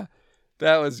 Yeah.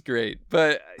 That was great.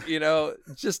 But, you know,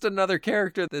 just another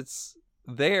character that's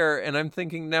there. And I'm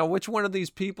thinking, now, which one of these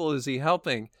people is he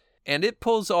helping? And it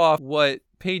pulls off what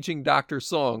Paging Dr.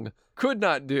 Song could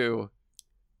not do.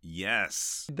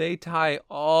 Yes. They tie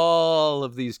all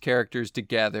of these characters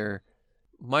together.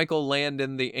 Michael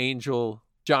Landon, the angel,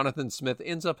 Jonathan Smith,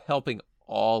 ends up helping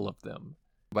all of them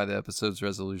by the episode's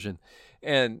resolution.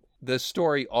 And the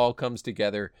story all comes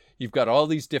together. You've got all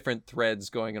these different threads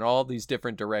going in all these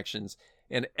different directions.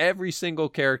 And every single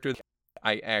character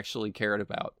I actually cared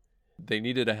about, they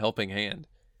needed a helping hand.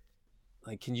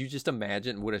 Like, can you just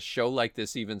imagine, would a show like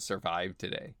this even survive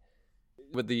today?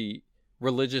 with the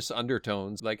religious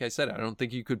undertones, like I said, I don't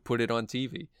think you could put it on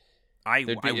TV. It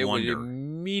would wonder.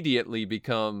 immediately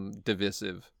become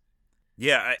divisive.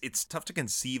 Yeah, it's tough to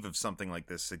conceive of something like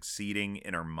this succeeding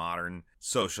in our modern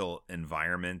social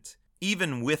environment,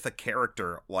 even with a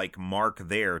character like Mark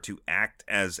there to act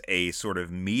as a sort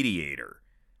of mediator.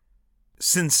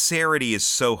 Sincerity is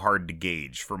so hard to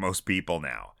gauge for most people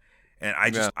now, and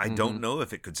I don't know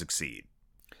if it could succeed.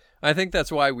 I think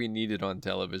that's why we need it on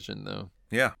television, though.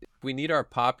 Yeah. We need our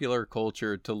popular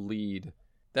culture to lead.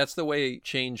 That's the way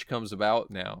change comes about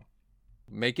now.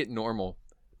 Make it normal.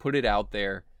 Put it out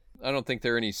there. I don't think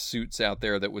there are any suits out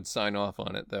there that would sign off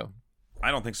on it, though.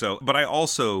 I don't think so. But I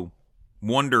also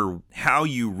wonder how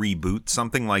you reboot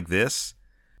something like this.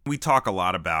 We talk a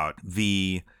lot about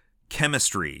the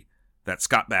chemistry that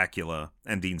Scott Bakula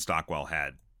and Dean Stockwell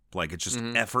had. Like, it's just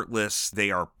effortless. They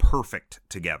are perfect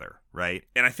together, right?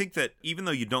 And I think that even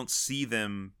though you don't see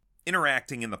them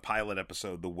interacting in the pilot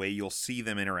episode the way you'll see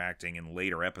them interacting in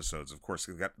later episodes, of course,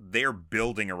 they're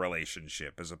building a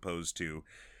relationship as opposed to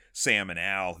Sam and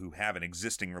Al, who have an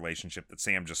existing relationship that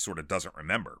Sam just sort of doesn't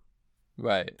remember.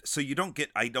 Right. So you don't get,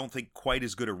 I don't think, quite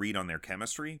as good a read on their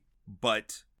chemistry,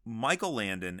 but Michael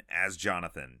Landon as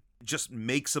Jonathan just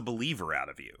makes a believer out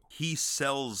of you. He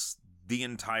sells the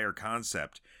entire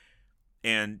concept.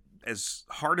 And as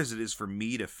hard as it is for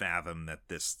me to fathom that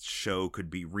this show could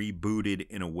be rebooted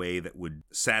in a way that would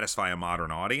satisfy a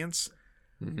modern audience,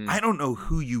 I don't know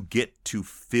who you get to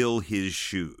fill his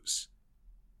shoes.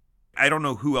 I don't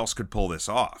know who else could pull this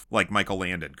off, like Michael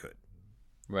Landon could.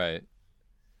 Right.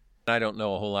 I don't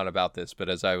know a whole lot about this, but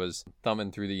as I was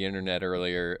thumbing through the internet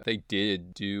earlier, they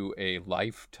did do a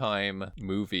Lifetime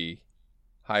movie,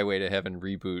 Highway to Heaven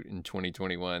reboot in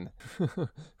 2021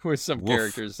 with some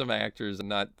characters, some actors I'm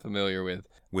not familiar with.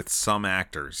 With some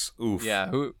actors. Oof.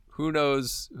 Yeah, who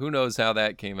knows how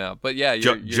that came out. But yeah,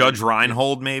 Judge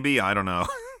Reinhold maybe, I don't know.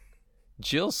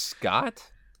 Jill Scott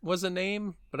was a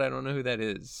name, but I don't know who that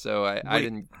is. So I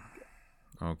didn't.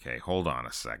 Okay, hold on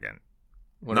a second.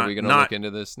 Are we going to look into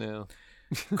this now?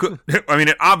 I mean,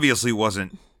 it obviously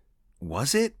wasn't.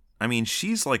 Was it? I mean,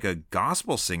 she's like a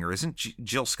gospel singer, isn't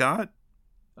Jill Scott?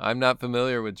 I'm not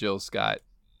familiar with Jill Scott,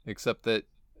 except that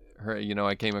her,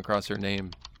 I came across her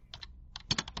name.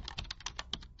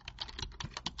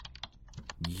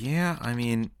 Yeah, I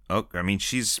mean,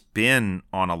 she's been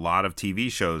on a lot of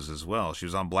TV shows as well. She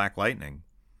was on Black Lightning.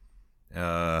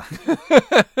 So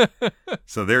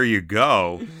there you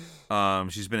go.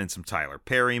 She's been in some Tyler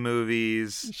Perry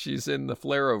movies. She's in the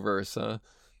Flareoverse, huh?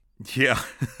 Yeah.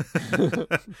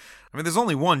 I mean, there's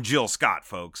only one Jill Scott,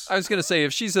 folks. I was going to say,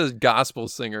 if she's a gospel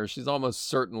singer, she's almost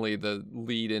certainly the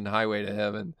lead in Highway to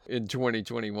Heaven in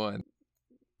 2021.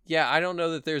 Yeah, I don't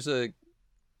know that there's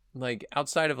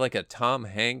outside of like a Tom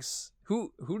Hanks,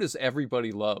 who does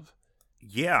everybody love?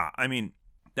 Yeah, I mean,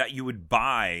 that you would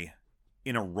buy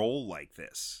in a role like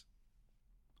this.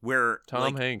 Where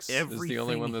Tom Hanks is the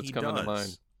only one that's coming to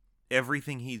mind.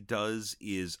 Everything he does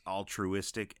is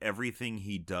altruistic. Everything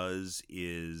he does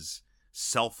is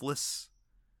selfless.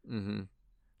 Think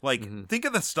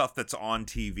of the stuff that's on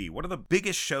TV. What are the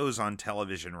biggest shows on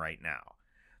television right now?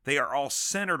 They are all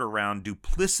centered around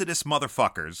duplicitous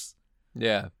motherfuckers.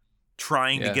 Yeah.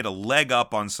 Trying to get a leg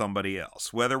up on somebody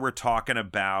else. Whether we're talking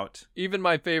about... Even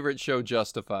my favorite show,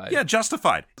 Justified. Yeah,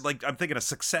 Justified. Like, I'm thinking of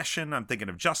Succession. I'm thinking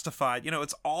of Justified.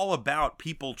 It's all about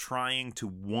people trying to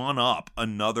one-up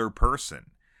another person.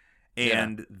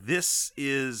 And this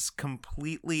is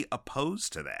completely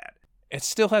opposed to that. It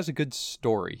still has a good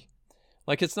story.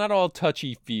 Like, it's not all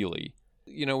touchy-feely.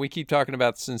 We keep talking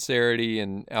about sincerity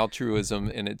and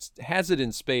altruism, and it has it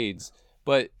in spades.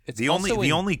 But it's the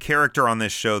only character on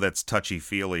this show that's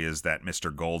touchy-feely is that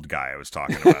Mr. Gold guy I was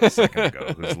talking about a second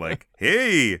ago, who's like,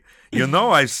 hey,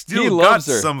 I still got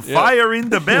some fire in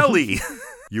the belly.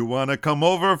 You want to come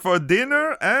over for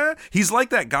dinner? He's like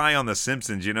that guy on The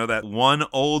Simpsons, that one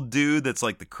old dude that's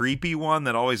like the creepy one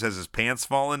that always has his pants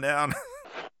falling down.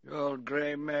 Old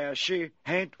gray mare, she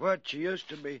ain't what she used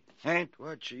to be, ain't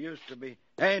what she used to be,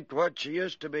 ain't what she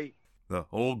used to be. The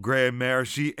old gray mare,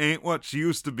 she ain't what she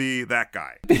used to be. That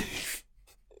guy.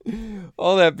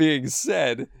 All that being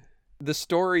said, the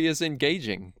story is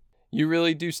engaging. You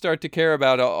really do start to care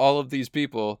about all of these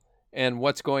people and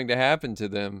what's going to happen to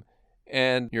them.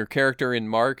 And your character in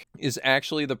Mark is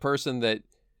actually the person that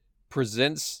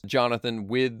presents Jonathan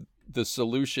with the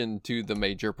solution to the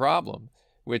major problem,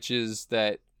 which is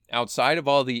that outside of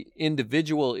all the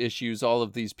individual issues all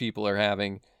of these people are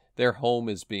having, their home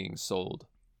is being sold.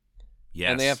 Yes.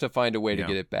 And they have to find a way to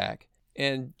get it back.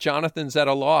 And Jonathan's at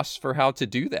a loss for how to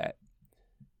do that.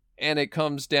 And it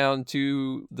comes down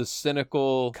to the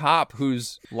cynical cop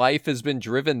whose life has been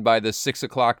driven by the 6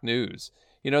 o'clock news.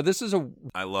 This is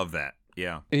I love that.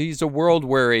 Yeah. He's a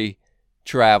world-weary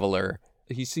traveler.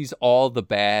 He sees all the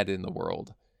bad in the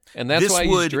world. And that's why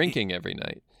he's drinking every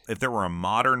night. If there were a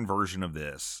modern version of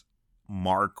this,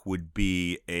 Mark would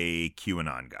be a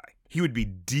QAnon guy. He would be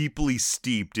deeply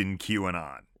steeped in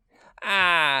QAnon.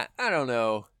 I don't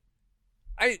know.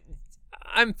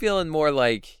 I'm feeling more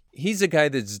like he's a guy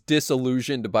that's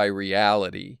disillusioned by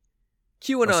reality.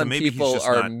 QAnon people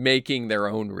are making their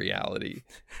own reality.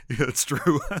 Yeah, that's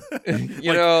true.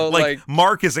 Like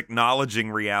Mark is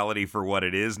acknowledging reality for what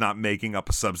it is, not making up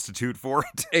a substitute for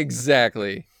it.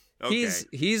 Exactly. Okay.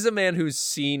 He's a man who's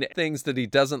seen things that he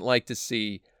doesn't like to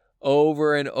see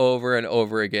over and over and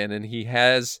over again, and he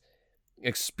has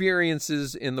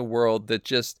experiences in the world that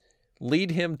just lead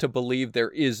him to believe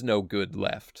there is no good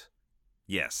left.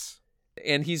 Yes.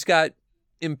 And he's got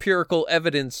empirical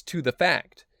evidence to the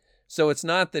fact. So it's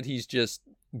not that he's just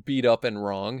beat up and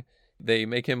wrong. They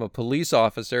make him a police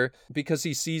officer because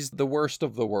he sees the worst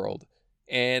of the world.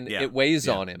 And it weighs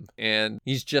on him. And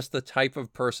he's just the type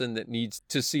of person that needs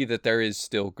to see that there is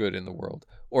still good in the world,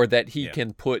 or that he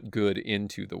can put good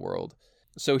into the world.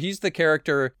 So he's the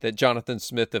character that Jonathan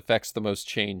Smith affects the most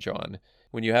change on.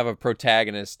 When you have a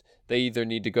protagonist, they either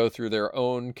need to go through their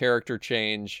own character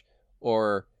change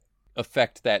or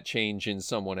affect that change in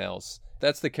someone else.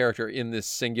 That's the character in this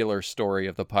singular story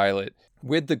of the pilot,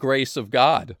 with the grace of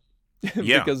God.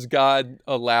 Because God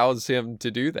allows him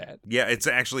to do that. Yeah, it's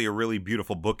actually a really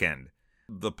beautiful bookend.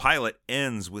 The pilot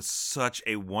ends with such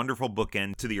a wonderful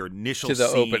bookend to the initial scene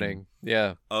opening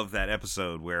of that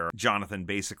episode, where Jonathan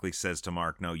basically says to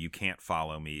Mark, no, you can't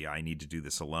follow me. I need to do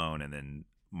this alone. And then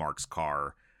Mark's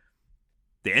car,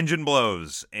 the engine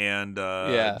blows, and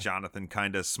Jonathan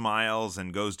kind of smiles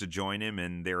and goes to join him,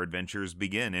 and their adventures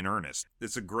begin in earnest.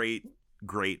 It's a great,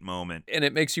 great moment. And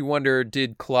it makes you wonder,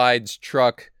 did Clyde's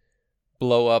truck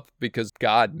blow up because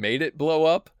God made it blow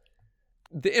up?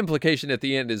 The implication at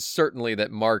the end is certainly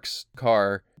that Mark's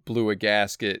car blew a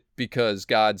gasket because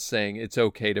God's saying it's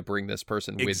okay to bring this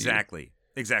person with you. Exactly.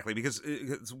 Because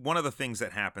it's one of the things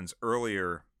that happens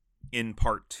earlier in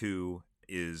part 2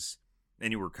 is,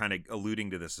 and you were kind of alluding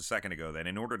to this a second ago, that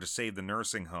in order to save the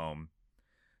nursing home,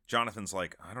 Jonathan's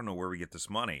like, I don't know where we get this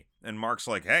money. And Mark's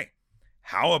like, hey,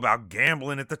 how about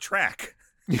gambling at the track?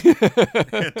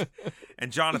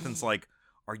 and Jonathan's like,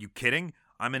 are you kidding?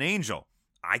 I'm an angel.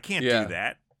 I can't do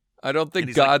that. I don't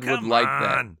think God would like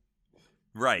that.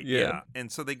 Right, yeah.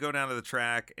 And so they go down to the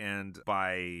track and,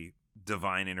 by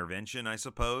divine intervention, I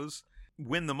suppose,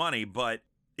 win the money. But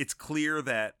it's clear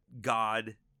that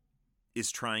God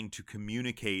is trying to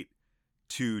communicate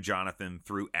to Jonathan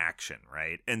through action,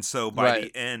 right? And so by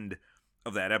the end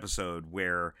of that episode,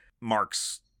 where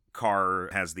Mark's car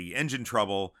has the engine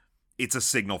trouble, it's a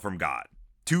signal from God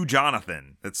to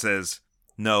Jonathan that says,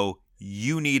 no,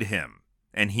 you need him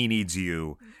and he needs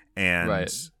you, and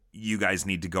you guys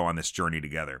need to go on this journey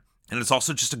together. And it's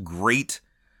also just a great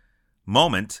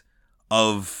moment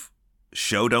of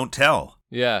show don't tell.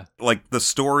 Yeah. Like, the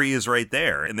story is right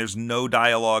there and there's no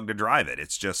dialogue to drive it.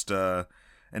 It's just an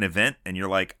event, and you're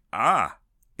like,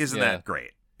 isn't that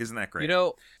great? Isn't that great?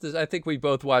 I think we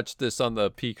both watched this on the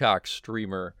Peacock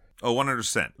streamer. Oh,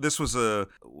 100%. This was a,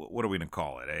 what are we going to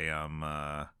call it?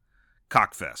 A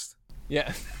cockfest.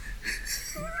 Yeah.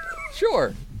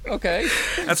 Sure. Okay.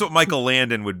 That's what Michael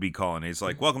Landon would be calling it. He's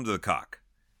like, welcome to the cock.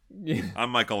 Yeah. I'm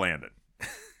Michael Landon.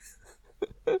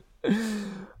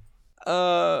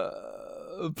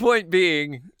 Point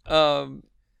being,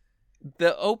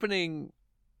 the opening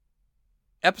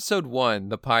episode 1,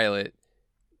 the pilot,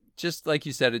 just like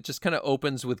you said, it just kind of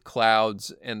opens with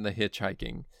clouds and the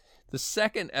hitchhiking. The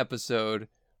second episode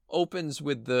opens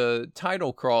with the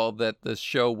title crawl that the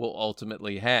show will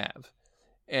ultimately have.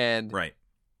 And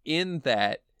in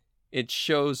that, it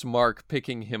shows Mark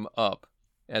picking him up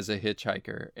as a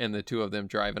hitchhiker and the two of them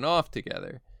driving off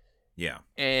together. Yeah.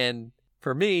 And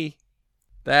for me,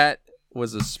 that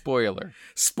was a spoiler.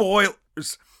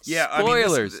 Spoilers. Yeah,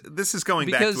 Spoilers. I mean, this is going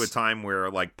back to a time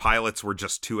where, like, pilots were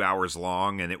just 2 hours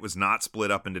long, and it was not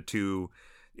split up into 2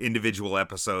 individual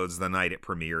episodes the night it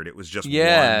premiered. It was just 1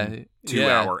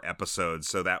 2-hour episode,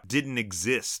 so that didn't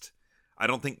exist. I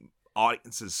don't think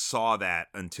audiences saw that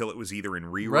until it was either in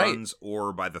reruns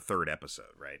or by the 3rd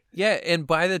episode, right? Yeah, and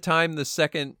by the time the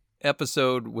second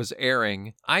episode was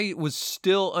airing, I was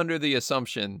still under the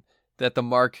assumption that the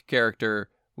Mark character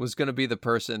was going to be the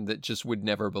person that just would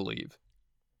never believe,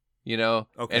 and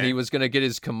he was going to get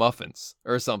his comeuppance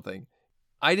or something.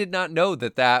 I did not know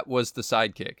that was the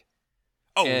sidekick.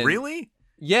 Oh, really?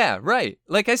 Yeah, right.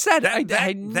 Like I said, I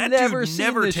that never dude seen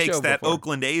never this takes show that before.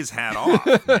 Oakland A's hat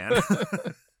off, man.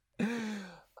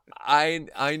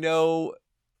 I know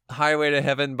Highway to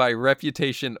Heaven by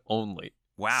reputation only.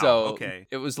 Wow. So okay.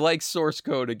 it was like Source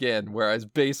Code again, where I was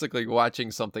basically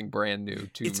watching something brand new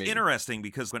to me. It's interesting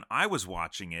because when I was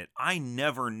watching it, I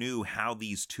never knew how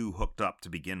these two hooked up to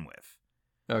begin with.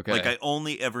 Okay. Like, I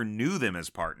only ever knew them as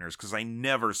partners because I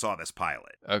never saw this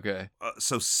pilot. Okay.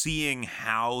 So seeing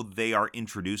how they are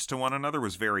introduced to one another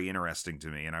was very interesting to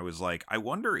me. And I was like, I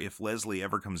wonder if Leslie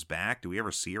ever comes back. Do we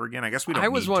ever see her again? I guess we don't. I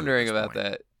was need to wondering at this about point.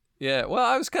 that. Yeah. Well,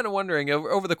 I was kind of wondering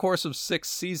over the course of 6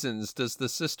 seasons, does the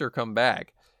sister come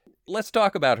back? Let's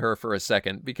talk about her for a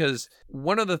second, because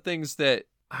one of the things that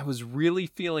I was really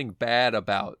feeling bad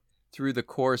about through the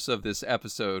course of this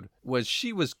episode was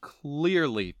she was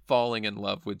clearly falling in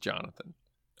love with Jonathan.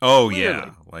 Oh, Clearly.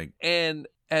 yeah. Like, And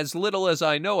as little as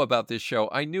I know about this show,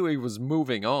 I knew he was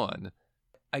moving on.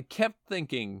 I kept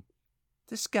thinking,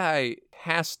 this guy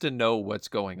has to know what's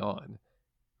going on,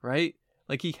 right?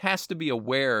 Like, he has to be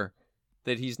aware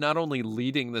that he's not only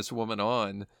leading this woman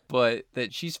on, but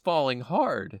that she's falling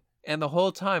hard. And the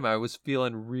whole time I was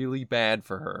feeling really bad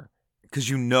for her. because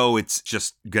you know it's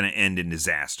just going to end in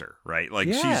disaster, right? Like,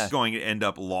 Yeah. she's going to end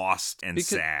up lost and Because-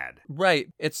 sad. Right.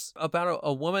 It's about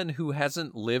a woman who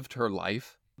hasn't lived her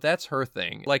life. That's her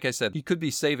thing. Like I said, he could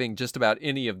be saving just about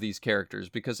any of these characters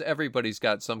because everybody's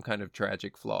got some kind of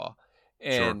tragic flaw.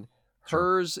 And Sure.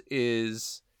 hers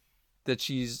is that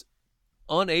she's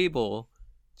unable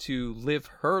to live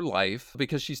her life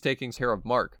because she's taking care of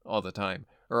Mark all the time,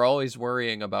 or always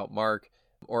worrying about Mark,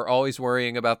 or always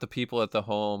worrying about the people at the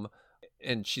home.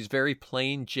 And she's very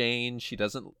plain Jane. She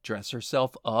doesn't dress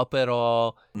herself up at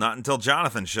all. Not until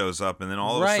Jonathan shows up, and then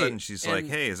all of Right, a sudden she's like,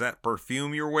 and- hey, is that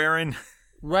perfume you're wearing?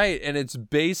 Right. And it's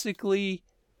basically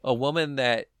a woman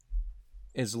that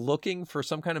is looking for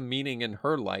some kind of meaning in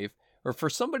her life, or for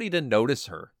somebody to notice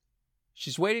her.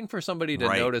 She's waiting for somebody to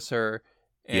Right. notice her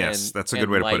and, Yes, that's a good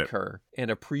and way to like put it. her and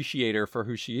appreciate her for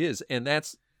who she is. And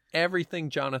that's everything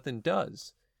Jonathan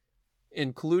does,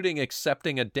 including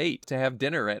accepting a date to have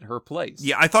dinner at her place.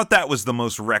 Yeah, I thought that was the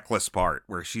most reckless part,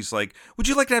 where she's like, would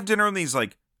you like to have dinner? And he's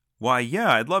like, why,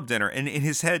 yeah, I'd love dinner. And in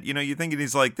his head, you're thinking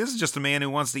he's like, this is just a man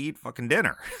who wants to eat fucking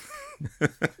dinner.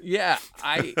 Yeah,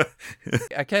 I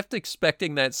kept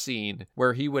expecting that scene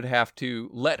where he would have to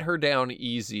let her down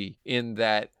easy in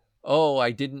that, oh,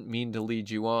 I didn't mean to lead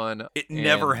you on. It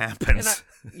never happens.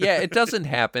 Yeah, it doesn't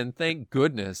happen, thank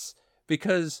goodness,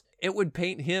 because it would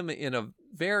paint him in a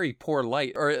very poor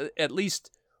light, or at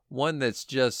least one that's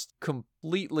just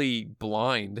completely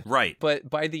blind. Right. But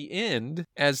by the end,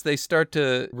 as they start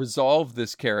to resolve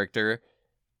this character,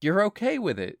 you're okay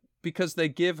with it because they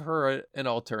give her an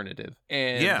alternative.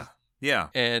 And Yeah.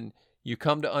 and you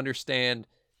come to understand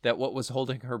that what was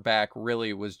holding her back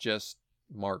really was just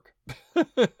Mark.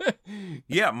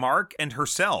 Yeah, Mark and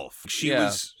herself. She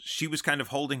Yeah. was kind of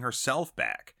holding herself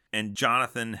back. And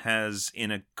Jonathan has,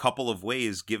 in a couple of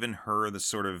ways, given her the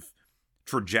sort of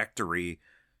trajectory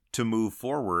to move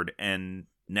forward. And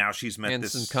now she's met And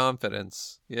this some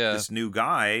confidence. Yeah. this new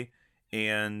guy,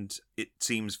 and it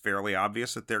seems fairly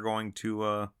obvious that they're going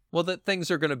to Well, that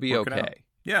things are going to be work it out. okay.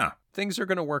 Yeah. Things are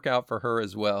going to work out for her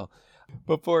as well.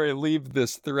 Before I leave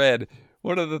this thread,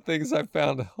 one of the things I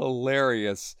found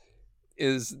hilarious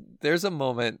is there's a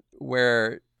moment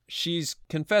where she's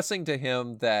confessing to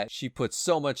him that she puts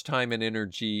so much time and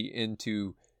energy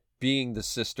into being the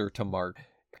sister to Mark.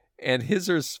 And his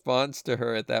response to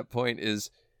her at that point is,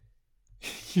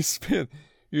 you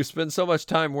spend so much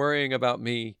time worrying about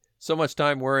me, so much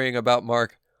time worrying about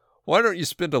Mark. Why don't you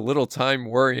spend a little time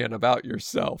worrying about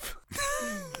yourself?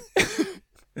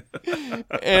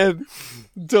 And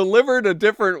delivered a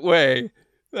different way,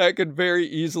 that could very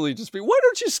easily just be, why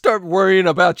don't you start worrying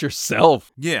about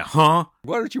yourself? Yeah, huh?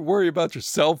 Why don't you worry about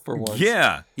yourself for once?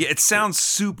 Yeah. Yeah, it sounds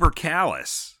super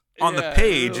callous. On Yeah, the it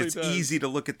page, really it's does. easy to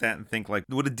look at that and think, like,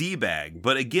 what a D-bag.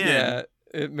 But again,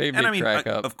 Yeah, it made me and I mean, crack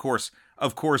up. of course,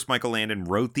 Michael Landon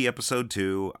wrote the episode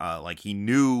too. Like, he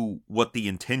knew what the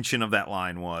intention of that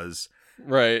line was.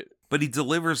 Right. But he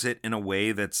delivers it in a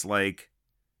way that's like,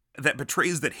 that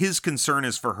betrays that his concern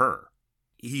is for her.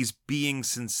 He's being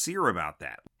sincere about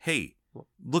that. Hey,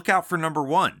 look out for number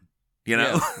one. You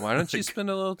know? Yeah. Why don't you Like, spend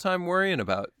a little time worrying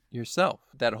about yourself?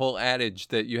 That whole adage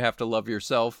that you have to love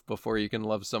yourself before you can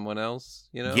love someone else,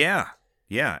 you know? Yeah.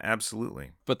 Yeah,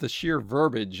 absolutely. But the sheer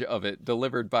verbiage of it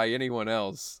delivered by anyone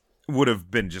else. Would have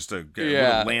been just would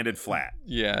Yeah. have landed flat.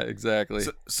 Yeah, exactly.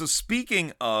 So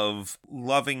speaking of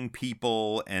loving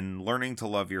people and learning to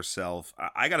love yourself,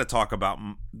 I got to talk about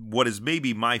what is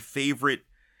maybe my favorite,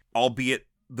 albeit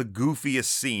the goofiest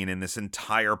scene in this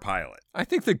entire pilot. I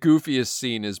think the goofiest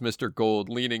scene is Mr. Gold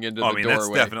leaning into the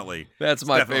doorway. That's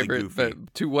my favorite. Goofy.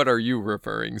 But to what are you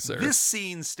referring, sir? This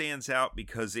scene stands out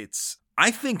because it's,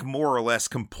 I think, more or less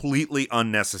completely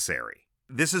unnecessary.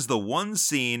 This is the one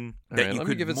scene that you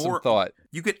could give it some thought.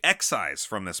 You could excise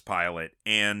from this pilot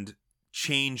and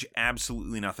change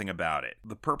absolutely nothing about it.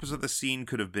 The purpose of the scene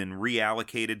could have been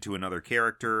reallocated to another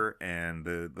character, and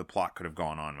the plot could have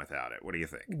gone on without it. What do you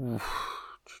think?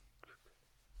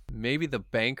 Maybe the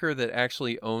banker that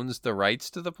actually owns the rights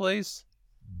to the place?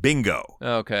 Bingo.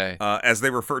 Okay. As they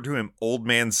refer to him, Old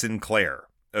Man Sinclair,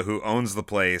 who owns the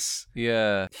place.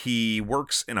 Yeah. He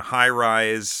works in a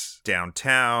high-rise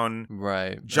downtown.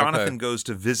 Right. Jonathan goes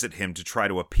to visit him to try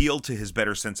to appeal to his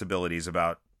better sensibilities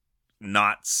about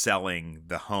not selling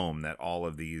the home that all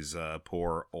of these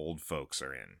poor old folks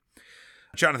are in.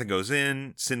 Jonathan goes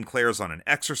in. Sinclair's on an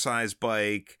exercise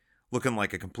bike, looking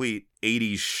like a complete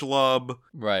 80s schlub.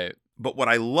 Right. But what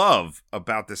I love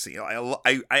about this scene,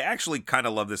 I actually kind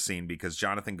of love this scene because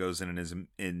Jonathan goes in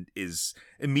and is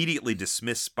immediately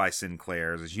dismissed by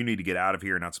Sinclair as, you need to get out of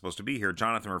here, you're not supposed to be here.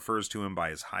 Jonathan refers to him by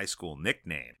his high school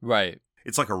nickname. Right.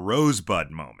 It's like a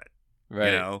Rosebud moment.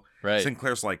 Right. You know? Right.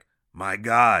 Sinclair's like, my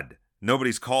God,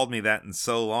 nobody's called me that in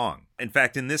so long. In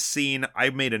fact, in this scene, I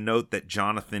made a note that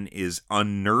Jonathan is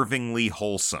unnervingly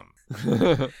wholesome.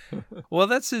 Well,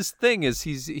 that's his thing, is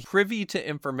he's privy to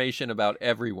information about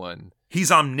everyone. He's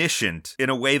omniscient in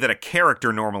a way that a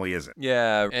character normally isn't.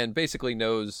 Yeah, and basically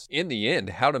knows, in the end,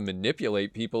 how to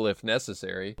manipulate people if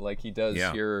necessary, like he does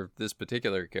here, this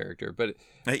particular character. But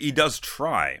he does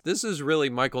try. This is really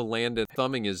Michael Landon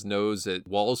thumbing his nose at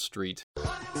Wall Street.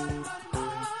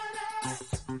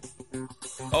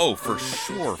 Oh, for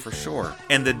sure.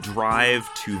 And the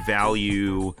drive to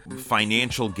value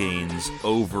financial gains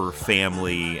over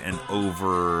family and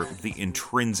over the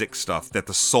intrinsic stuff that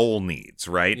the soul needs,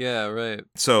 right? Yeah, right.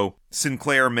 So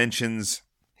Sinclair mentions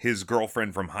his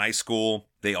girlfriend from high school.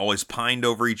 They always pined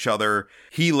over each other.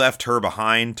 He left her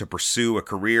behind to pursue a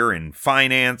career in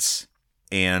finance,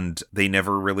 and they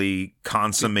never really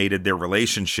consummated their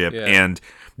relationship. Yeah. And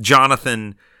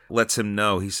Jonathan lets him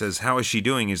know. He says, how is she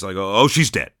doing? He's like, oh, she's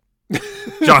dead.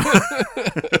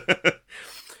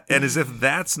 And as if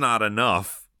that's not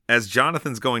enough, as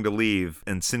Jonathan's going to leave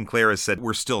and Sinclair has said,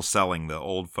 we're still selling the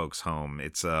old folks' home.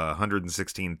 It's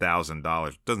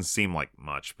 $116,000. Doesn't seem like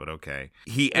much, but okay.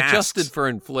 He asks, adjusted for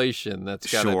inflation, that's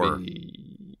gotta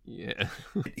be... Yeah.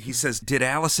 He says, did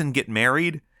Allison get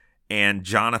married? And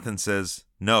Jonathan says,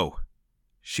 no,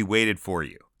 she waited for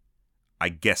you. I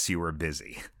guess you were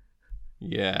busy.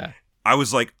 Yeah. I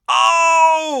was like,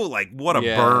 oh, like, what a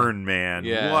burn, man.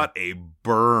 Yeah. What a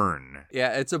burn.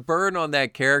 Yeah, it's a burn on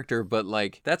that character, but,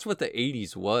 like, that's what the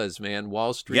 80s was, man.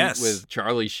 Wall Street with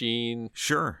Charlie Sheen.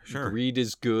 Sure. Greed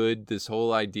is good, this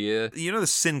whole idea. You know, the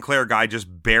Sinclair guy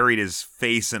just buried his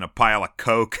face in a pile of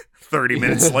Coke 30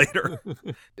 minutes later.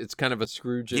 It's kind of a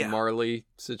Scrooge and Marley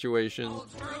situation.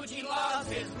 Old Scrooge, he loves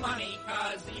his money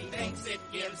because he thinks it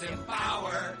gives him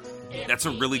power. That's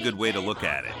a really good way to look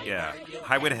at it, yeah.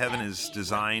 Highway to Heaven is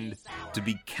designed to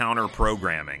be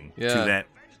counter-programming to that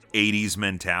 80s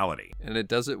mentality. And it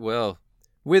does it well.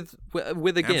 With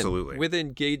again, Absolutely. with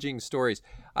engaging stories.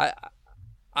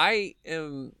 I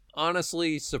am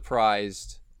honestly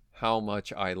surprised how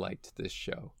much I liked this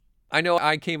show. I know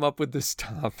I came up with this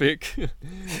topic,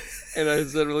 and I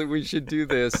said, we should do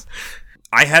this.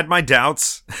 I had my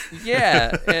doubts.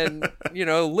 Yeah, and,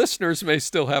 listeners may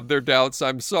still have their doubts.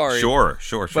 I'm sorry. Sure.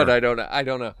 But I don't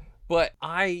know. But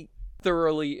I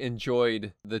thoroughly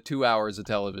enjoyed the 2 hours of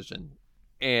television.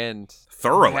 And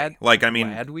thoroughly.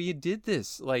 Glad we did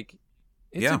this. Like,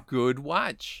 it's a good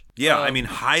watch. Yeah,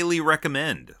 highly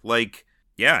recommend. I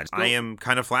am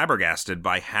kind of flabbergasted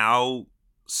by how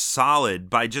solid,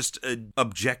 by just an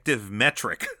objective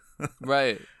metric.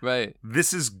 Right.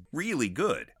 This is really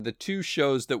good. The two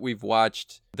shows that we've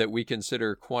watched that we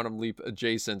consider Quantum Leap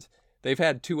adjacent, they've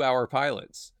had 2-hour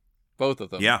pilots. Both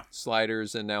of them. Yeah.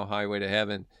 Sliders and now Highway to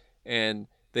Heaven. And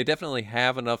they definitely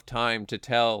have enough time to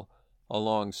tell a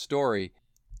long story.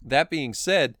 That being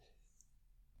said,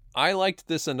 I liked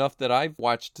this enough that I've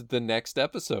watched the next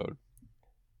episode.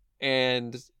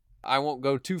 And I won't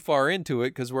go too far into it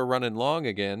because we're running long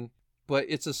again, but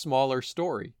it's a smaller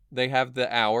story. They have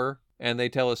the hour and they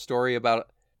tell a story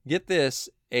about, get this,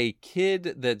 a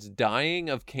kid that's dying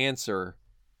of cancer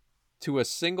to a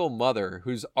single mother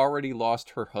who's already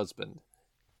lost her husband.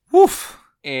 Woof.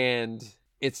 And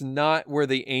it's not where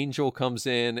the angel comes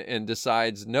in and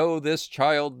decides, no, this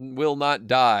child will not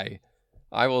die.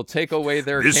 I will take away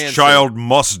their cancer. This child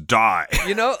must die.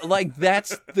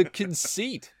 That's the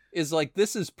conceit. is like,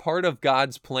 this is part of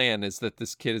God's plan, is that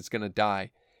this kid is going to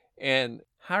die. And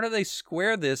how do they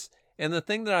square this? And the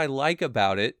thing that I like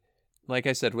about it, like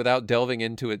I said, without delving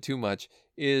into it too much,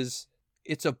 is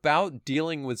it's about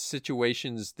dealing with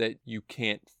situations that you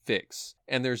can't fix.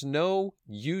 And there's no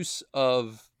use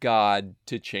of God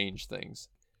to change things.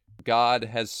 God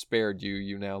has spared you.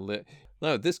 You now live.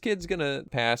 No, this kid's going to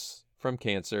pass from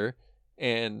cancer,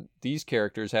 and these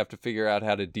characters have to figure out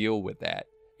how to deal with that.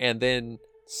 And then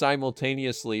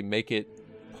simultaneously make it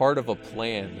part of a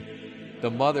plan.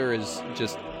 The mother is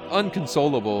just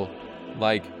unconsolable.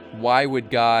 Like, why would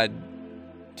God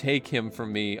take him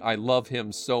from me? I love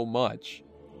him so much.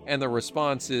 And the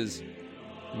response is,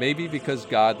 maybe because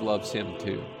God loves him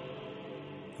too.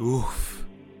 Oof.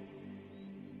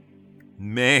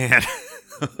 Man.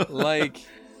 Like...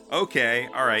 Okay,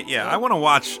 all right, yeah, I want to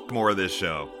watch more of this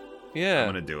show. Yeah.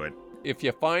 I'm going to do it. If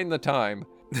you find the time.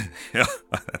 Yeah,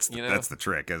 that's the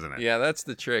trick, isn't it? Yeah, that's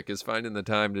the trick, is finding the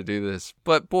time to do this.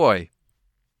 But boy,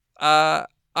 I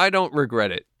don't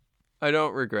regret it. I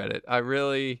don't regret it. I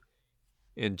really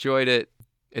enjoyed it.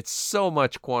 It's so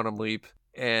much Quantum Leap.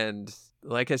 And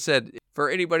like I said, for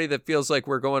anybody that feels like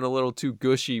we're going a little too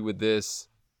gushy with this,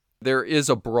 there is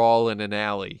a brawl in an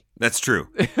alley. That's true.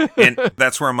 And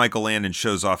that's where Michael Landon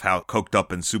shows off how coked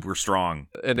up and super strong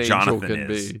an Jonathan angel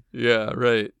can is. be. Yeah,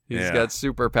 right. He's Yeah. got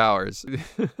superpowers.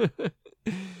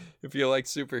 If you like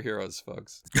superheroes,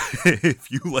 folks. If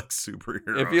you like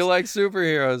superheroes. If you like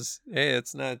superheroes, hey,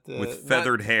 it's not... with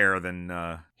feathered hair,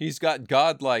 then... He's got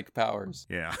godlike powers.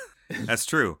 Yeah, that's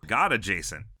true. God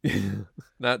adjacent.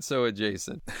 Not so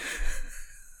adjacent.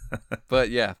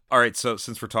 But yeah. All right, so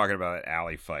since we're talking about that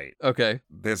alley fight, Okay.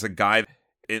 there's a guy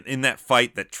in that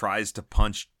fight that tries to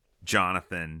punch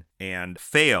Jonathan and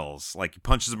fails. Like, he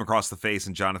punches him across the face,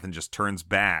 and Jonathan just turns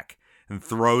back and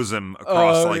throws him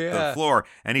across the floor.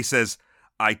 And he says,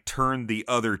 I turned the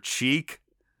other cheek.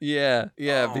 Yeah,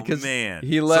 Oh, because man.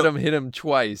 he let him hit him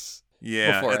twice.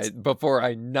 Yeah. Before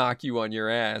I knock you on your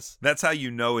ass. That's how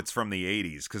you know it's from the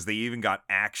 80s, because they even got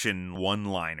action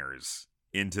one-liners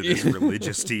into this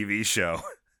religious TV show.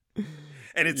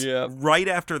 And it's right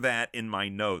after that in my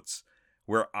notes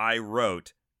where I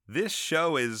wrote, this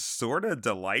show is sort of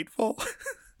delightful.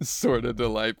 Sort of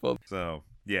delightful. So,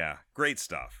 yeah, great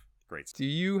stuff. Great stuff. Do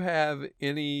you have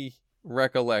any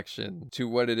recollection to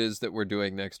what it is that we're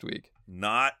doing next week?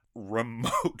 Not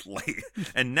remotely.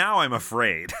 And now I'm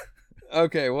afraid.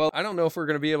 Okay, well, I don't know if we're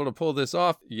going to be able to pull this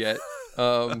off yet.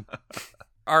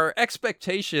 Our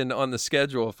expectation on the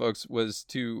schedule, folks, was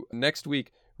to next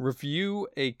week review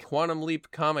a Quantum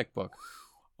Leap comic book.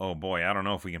 Oh, boy, I don't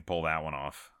know if we can pull that one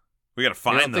off. We got to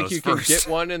find those first. You don't think you can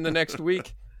get one in the next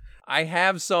week? I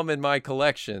have some in my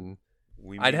collection.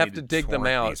 I'd have to dig them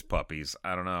out. These puppies.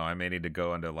 I don't know. I may need to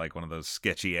go into like one of those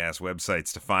sketchy-ass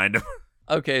websites to find them.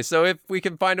 Okay, so if we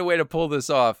can find a way to pull this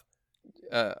off,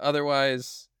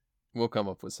 otherwise, we'll come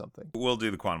up with something. We'll do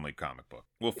the Quantum Leap comic book.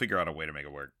 We'll figure out a way to make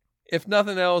it work. If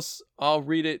nothing else, I'll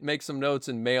read it, make some notes,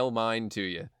 and mail mine to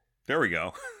you. There we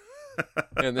go.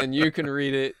 And then you can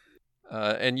read it.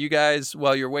 And you guys,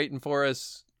 while you're waiting for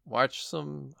us, watch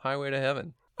some Highway to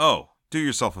Heaven. Oh, do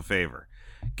yourself a favor.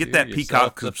 Get that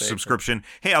Peacock subscription.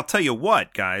 Hey, I'll tell you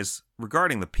what, guys,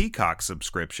 regarding the Peacock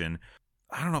subscription,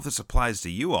 I don't know if this applies to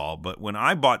you all, but when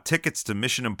I bought tickets to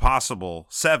Mission Impossible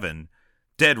 7,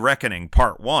 Dead Reckoning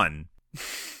Part 1,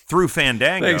 through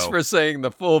Fandango. Thanks for saying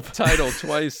the full title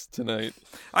twice tonight.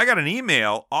 I got an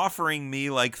email offering me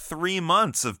like 3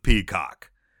 months of Peacock.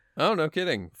 Oh, no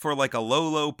kidding. For like a low,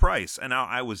 low price. And now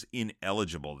I was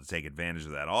ineligible to take advantage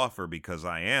of that offer because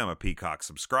I am a Peacock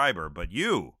subscriber. But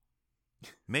you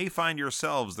may find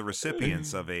yourselves the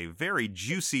recipients of a very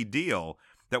juicy deal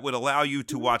that would allow you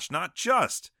to watch not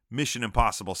just Mission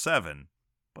Impossible 7,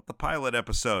 but the pilot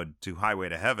episode to Highway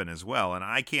to Heaven as well. And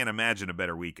I can't imagine a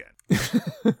better weekend.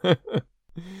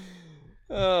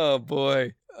 Oh,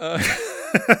 boy.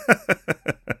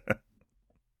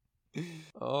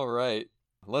 All right.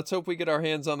 Let's hope we get our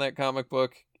hands on that comic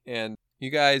book. And you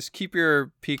guys, keep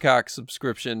your Peacock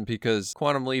subscription because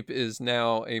Quantum Leap is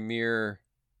now a mere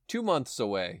 2 months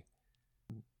away.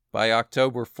 By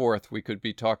October 4th, we could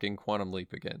be talking Quantum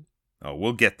Leap again. Oh,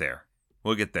 we'll get there.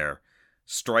 We'll get there.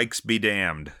 Strikes be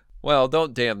damned. Well,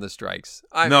 don't damn the strikes.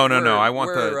 No. I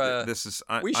want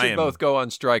we should both go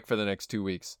on strike for the next 2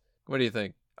 weeks. What do you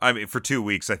think? I mean, for 2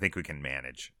 weeks, I think we can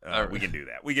manage. Right. We can do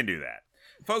that.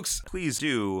 Folks, please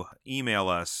do email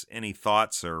us any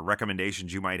thoughts or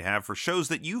recommendations you might have for shows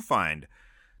that you find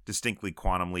distinctly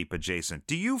Quantum Leap adjacent.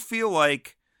 Do you feel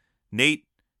like Nate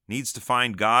needs to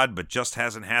find God but just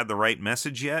hasn't had the right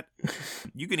message yet?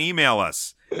 You can email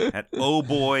us at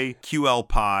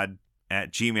OhBoyQLPod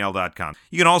HWY2HVN@gmail.com.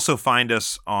 You can also find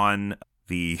us on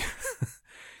the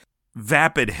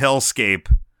vapid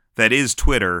hellscape that is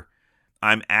Twitter.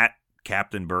 I'm at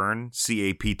Captain Byrne,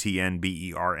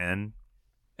 CAPTNBERN.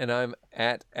 And I'm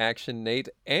at Action Nate,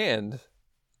 and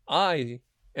I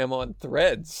am on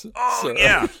Threads. Oh,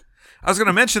 yeah. I was going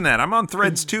to mention that. I'm on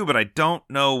Threads too, but I don't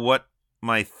know what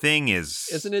my thing is.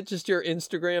 Isn't it just your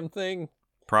Instagram thing?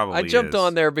 Probably I jumped is.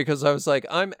 on there because I was like,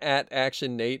 I'm at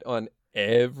Action Nate on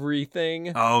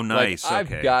everything. Oh, nice. Like,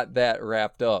 okay. I've got that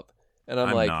wrapped up. And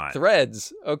I'm like, not.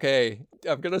 Threads, okay,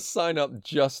 I'm going to sign up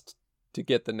just to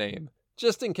get the name.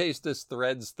 Just in case this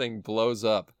Threads thing blows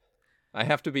up. I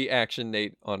have to be Action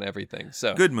Nate on everything.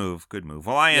 So Good move.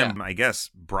 Well, I am, I guess,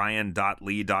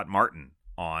 Brian.Lee.Martin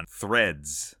on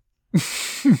Threads.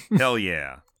 Hell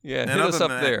yeah. Yeah, And hit us other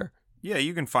up than that, there. Yeah,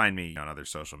 you can find me on other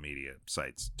social media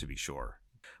sites, to be sure.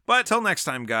 But till next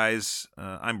time, guys,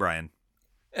 I'm Brian.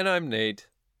 And I'm Nate.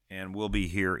 And we'll be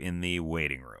here in the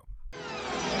waiting room.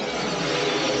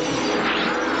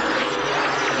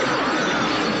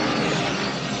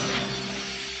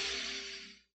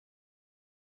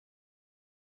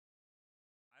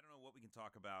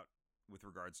 Talk about with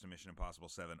regards to Mission Impossible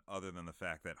 7 other than the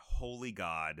fact that, holy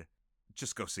God,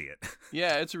 just go see it.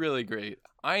 Yeah, it's really great.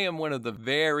 I am one of the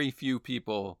very few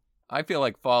people. I feel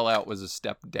like Fallout was a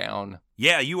step down.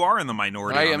 Yeah, you are in the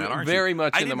minority I on am that, aren't very you?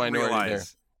 much in the minority there.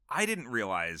 I didn't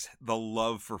realize the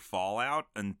love for Fallout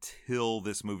until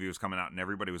this movie was coming out and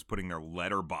everybody was putting their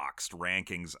letterboxed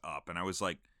rankings up. And I was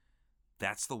like,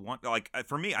 that's the one. Like,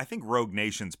 for me, I think Rogue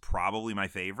Nation's probably my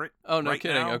favorite. Oh, no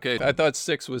kidding. Now. Okay. I thought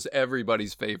 6 was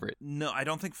everybody's favorite. No, I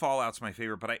don't think Fallout's my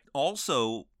favorite, but I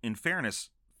also, in fairness,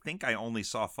 think I only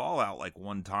saw Fallout like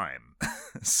one time.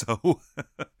 So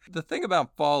the thing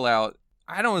about Fallout,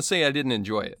 I don't want to say I didn't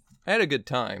enjoy it. I had a good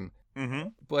time,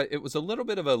 but it was a little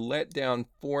bit of a letdown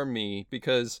for me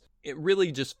because it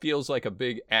really just feels like a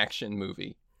big action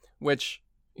movie, which,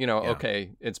 you know,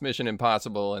 okay, it's Mission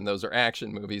Impossible and those are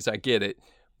action movies. I get it.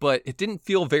 But it didn't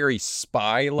feel very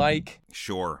spy-like.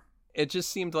 Sure. It just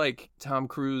seemed like Tom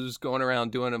Cruise going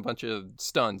around doing a bunch of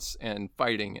stunts and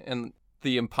fighting. And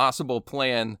the impossible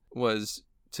plan was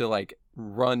to, like,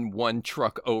 run one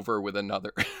truck over with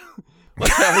another.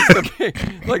 Like,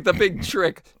 that was the big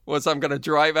trick was I'm going to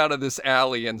drive out of this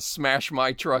alley and smash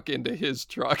my truck into his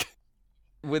truck.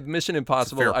 With Mission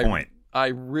Impossible, That's a fair point. I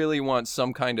really want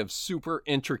some kind of super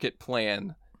intricate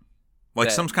plan. Like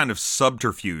some kind of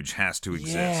subterfuge has to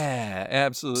exist. Yeah,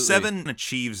 absolutely. 7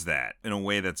 achieves that in a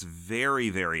way that's very,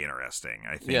 very interesting,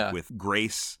 I think, with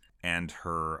Grace and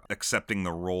her accepting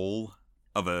the role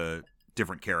of a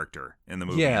different character in the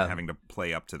movie and having to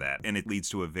play up to that. And it leads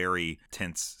to a very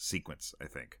tense sequence, I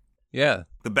think. Yeah.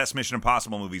 The best Mission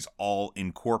Impossible movies all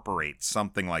incorporate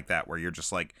something like that where you're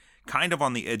just like kind of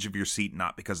on the edge of your seat,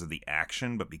 not because of the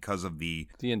action, but because of the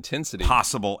intensity,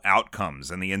 possible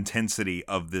outcomes and the intensity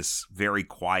of this very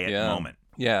quiet moment.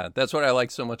 Yeah, that's what I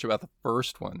like so much about the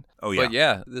first one. Oh, yeah. But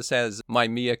yeah, this has my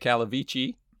Mia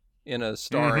Calavici in a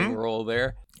starring role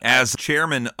there. As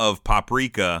chairman of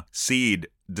Paprika, Seed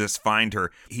just find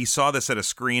her. He saw this at a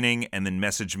screening and then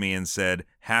messaged me and said,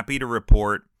 happy to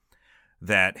report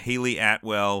that Haley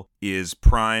Atwell is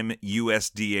prime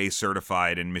USDA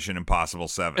certified in Mission Impossible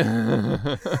 7.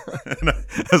 And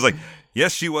I was like,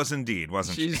 yes, she was indeed,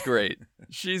 wasn't she? She's great.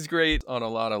 She's great on a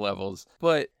lot of levels.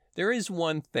 But there is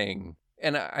one thing,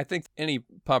 and I think any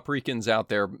Paprikans out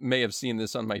there may have seen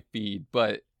this on my feed,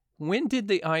 but when did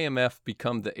the IMF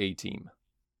become the A-Team?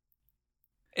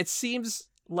 It seems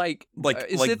like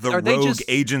the rogue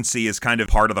agency is kind of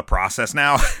part of the process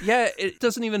now. Yeah, it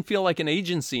doesn't even feel like an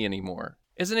agency anymore.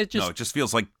 Isn't it just... No, it just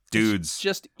feels like dudes.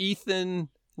 Just Ethan,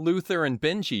 Luther, and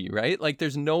Benji, right? Like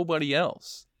there's nobody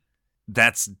else.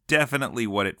 That's definitely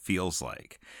what it feels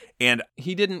like. And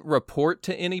he didn't report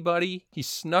to anybody. He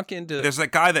snuck into... There's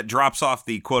that guy that drops off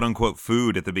the quote-unquote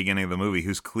food at the beginning of the movie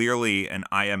who's clearly an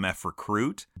IMF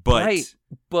recruit. But, right,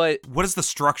 but what is the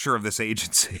structure of this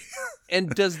agency? And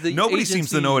does the Nobody agency... seems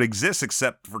to know it exists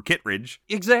except for Kittredge.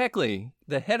 Exactly.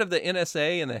 The head of the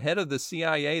NSA and the head of the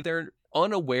CIA, they're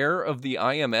unaware of the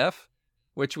IMF,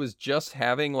 which was just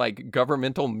having like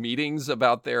governmental meetings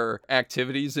about their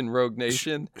activities in Rogue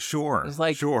Nation. Sure. It's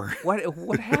like,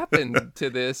 what happened to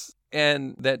this?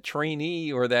 And that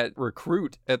trainee or that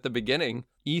recruit at the beginning,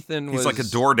 Ethan was... He's like a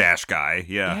DoorDash guy,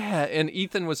 yeah. Yeah, and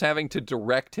Ethan was having to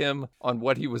direct him on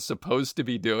what he was supposed to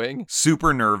be doing.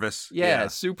 Super nervous. Yeah,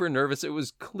 super nervous. It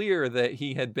was clear that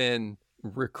he had been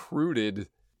recruited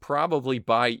probably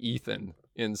by Ethan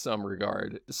in some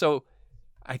regard. So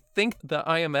I think the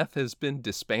IMF has been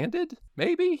disbanded,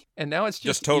 maybe? And now it's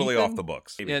just totally Ethan, off the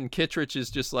books. Maybe. And Kittredge is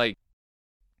just like,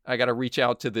 I got to reach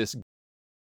out to this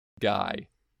guy,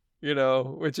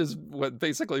 which is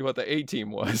basically what the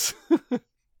A-Team was.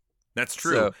 That's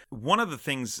true. So, one of the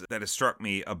things that has struck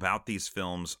me about these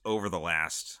films over the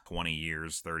last 20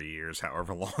 years, 30 years,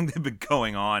 however long they've been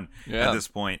going on at this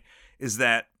point, is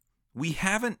that we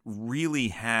haven't really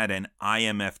had an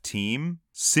IMF team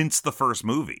since the first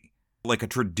movie, like a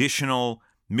traditional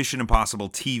Mission Impossible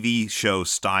TV show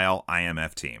style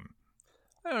IMF team.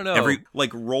 I don't know.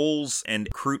 Roles and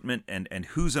recruitment and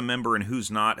who's a member and who's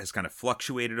not has kind of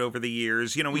fluctuated over the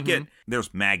years. We get,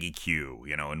 there's Maggie Q,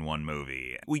 in one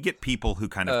movie. We get people who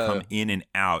kind of come in and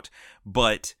out.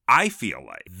 But I feel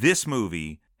like this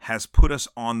movie has put us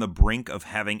on the brink of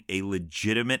having a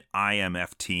legitimate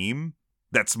IMF team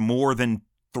that's more than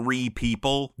 3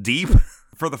 people deep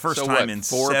for the first time in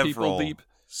 4 people deep?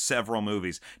 Several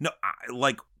movies. No,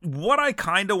 what I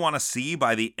kind of want to see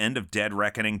by the end of Dead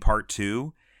Reckoning Part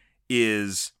 2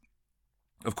 is,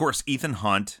 of course, Ethan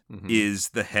Hunt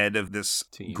is the head of this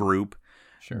group.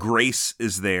 Sure. Grace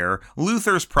is there.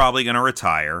 Luther's probably going to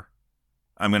retire.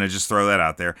 I'm going to just throw that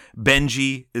out there.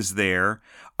 Benji is there.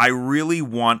 I really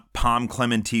want Pom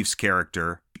Clementief's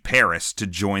character, Paris, to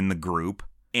join the group.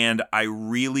 And I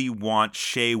really want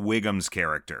Shea Wiggum's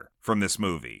character from this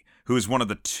movie, who is one of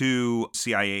the 2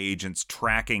 CIA agents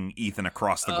tracking Ethan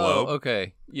across the globe.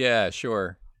 Okay. Yeah,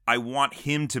 sure. I want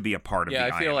him to be a part of the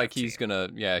IMF I feel like team. he's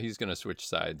gonna switch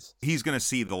sides. He's gonna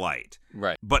see the light.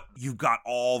 Right. But you've got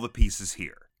all the pieces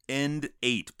here. End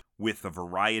 8 with a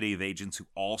variety of agents who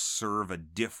all serve a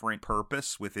different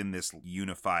purpose within this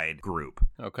unified group.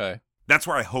 Okay. That's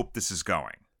where I hope this is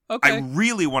going. Okay. I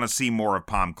really want to see more of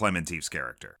Pom Clementief's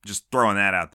character. Just throwing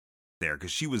that out there,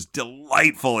 because she was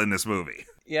delightful in this movie.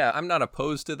 Yeah, I'm not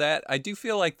opposed to that. I do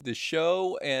feel like the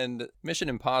show and Mission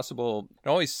Impossible, it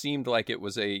always seemed like it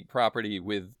was a property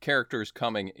with characters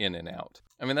coming in and out.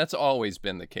 I mean, that's always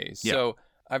been the case. Yeah. So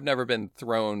I've never been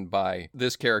thrown by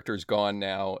this character's gone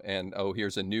now and,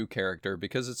 here's a new character,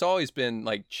 because it's always been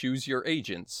like, choose your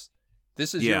agents.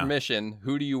 This is your mission.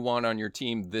 Who do you want on your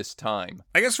team this time?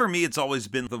 I guess for me, it's always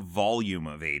been the volume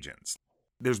of agents.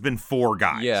 There's been 4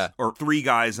 guys. Or 3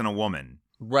 guys and a woman.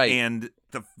 Right. And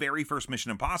the very first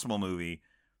Mission Impossible movie,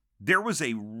 there was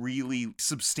a really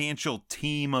substantial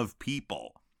team of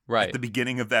people at the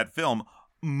beginning of that film,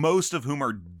 most of whom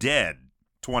are dead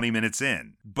 20 minutes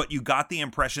in. But you got the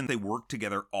impression they worked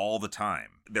together all the time.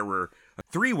 There were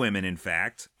 3 women, in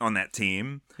fact, on that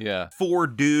team. Yeah. 4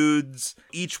 dudes,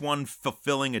 each one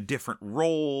fulfilling a different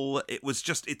role.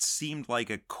 It seemed like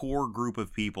a core group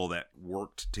of people that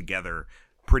worked together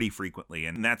pretty frequently.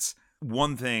 And that's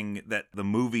one thing that the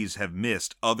movies have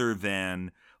missed, other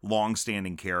than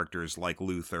long-standing characters like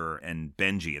Luther and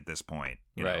Benji at this point.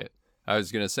 You know? I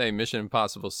was going to say Mission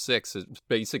Impossible 6 is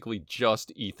basically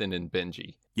just Ethan and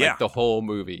Benji. Yeah. Like the whole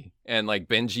movie. And like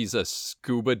Benji's a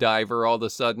scuba diver all of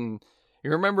a sudden. You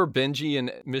remember Benji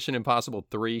in Mission Impossible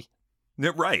 3?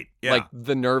 Right. Yeah. Like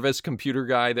the nervous computer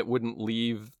guy that wouldn't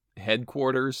leave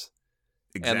headquarters.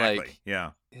 Exactly.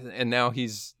 And now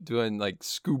he's doing like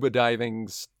scuba diving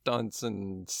stunts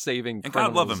and saving criminals.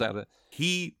 And God love him. Out of...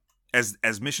 He,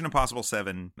 as Mission Impossible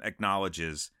 7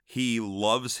 acknowledges, he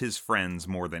loves his friends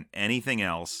more than anything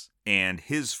else, and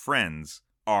his friends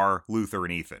are Luther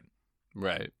and Ethan.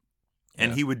 Right.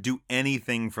 And he would do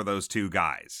anything for those 2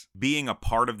 guys. Being a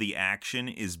part of the action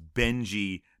is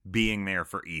Benji being there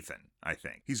for Ethan, I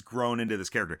think. He's grown into this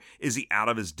character. Is he out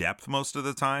of his depth most of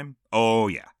the time? Oh,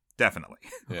 yeah. Definitely.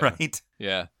 Right?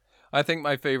 Yeah. I think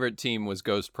my favorite team was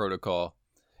Ghost Protocol.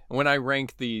 When I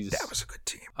rank these... That was a good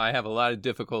team. I have a lot of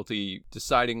difficulty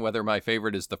deciding whether my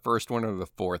favorite is the first one or the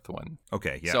 4th one.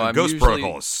 Okay, yeah. So Ghost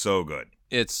Protocol is so good.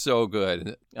 It's so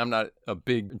good. I'm not a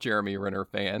big Jeremy Renner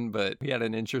fan, but he had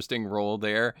an interesting role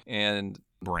there. And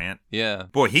Brandt. Yeah.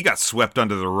 Boy, he got swept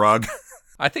under the rug.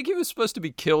 I think he was supposed to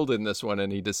be killed in this one,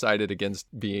 and he decided against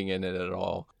being in it at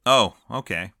all. Oh,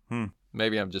 okay.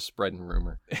 Maybe I'm just spreading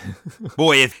rumor.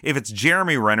 Boy, if it's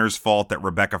Jeremy Renner's fault that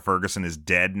Rebecca Ferguson is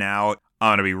dead now,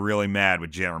 I'm going to be really mad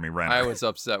with Jeremy Renner. I was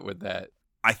upset with that.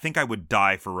 I think I would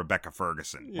die for Rebecca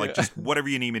Ferguson. Like, just whatever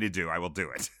you need me to do, I will do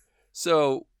it.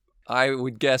 So I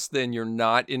would guess then you're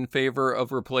not in favor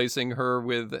of replacing her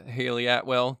with Haley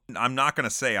Atwell? I'm not going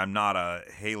to say I'm not a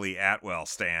Haley Atwell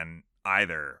stan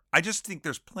either. I just think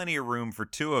there's plenty of room for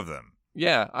 2 of them.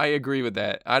 Yeah, I agree with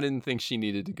that. I didn't think she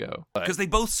needed to go. Because they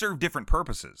both serve different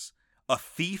purposes. A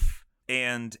thief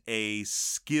and a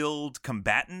skilled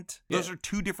combatant, those are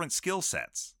 2 different skill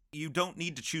sets. You don't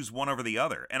need to choose one over the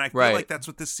other. And I feel like that's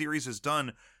what this series has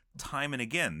done time and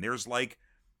again. There's like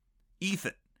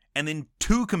Ethan, and then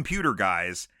 2 computer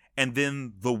guys, and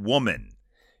then the woman.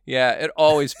 Yeah, it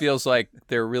always feels like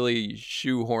they're really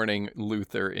shoehorning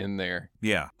Luther in there.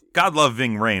 Yeah. God love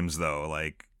Ving Rhames, though.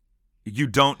 Like, you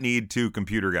don't need two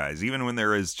computer guys, even when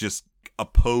they're as just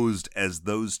opposed as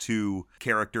those two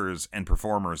characters and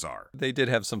performers are. They did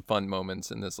have some fun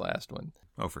moments in this last one.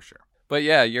 Oh, for sure. But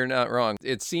yeah, you're not wrong.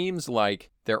 It seems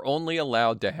like they're only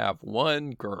allowed to have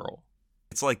one girl.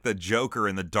 It's like the Joker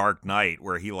in The Dark Knight,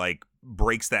 where he, like,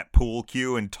 breaks that pool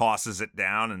cue and tosses it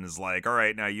down and is like, all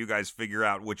right, now you guys figure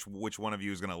out which one of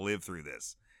you is going to live through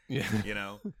this. Yeah. You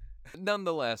know?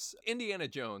 Nonetheless, Indiana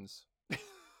Jones.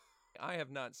 I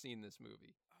have not seen this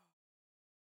movie.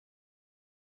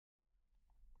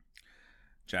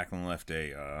 Jacqueline left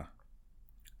an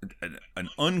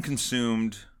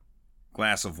unconsumed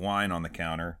glass of wine on the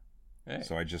counter. Hey,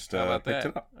 so I just how about picked that?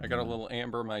 it up. I got a little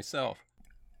amber myself.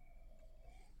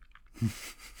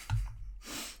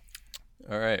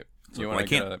 All right. I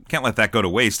can't let that go to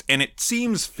waste. And it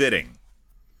seems fitting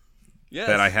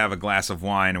that I have a glass of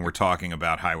wine and we're talking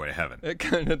about Highway to Heaven. It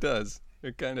kind of does.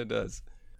 It kind of does.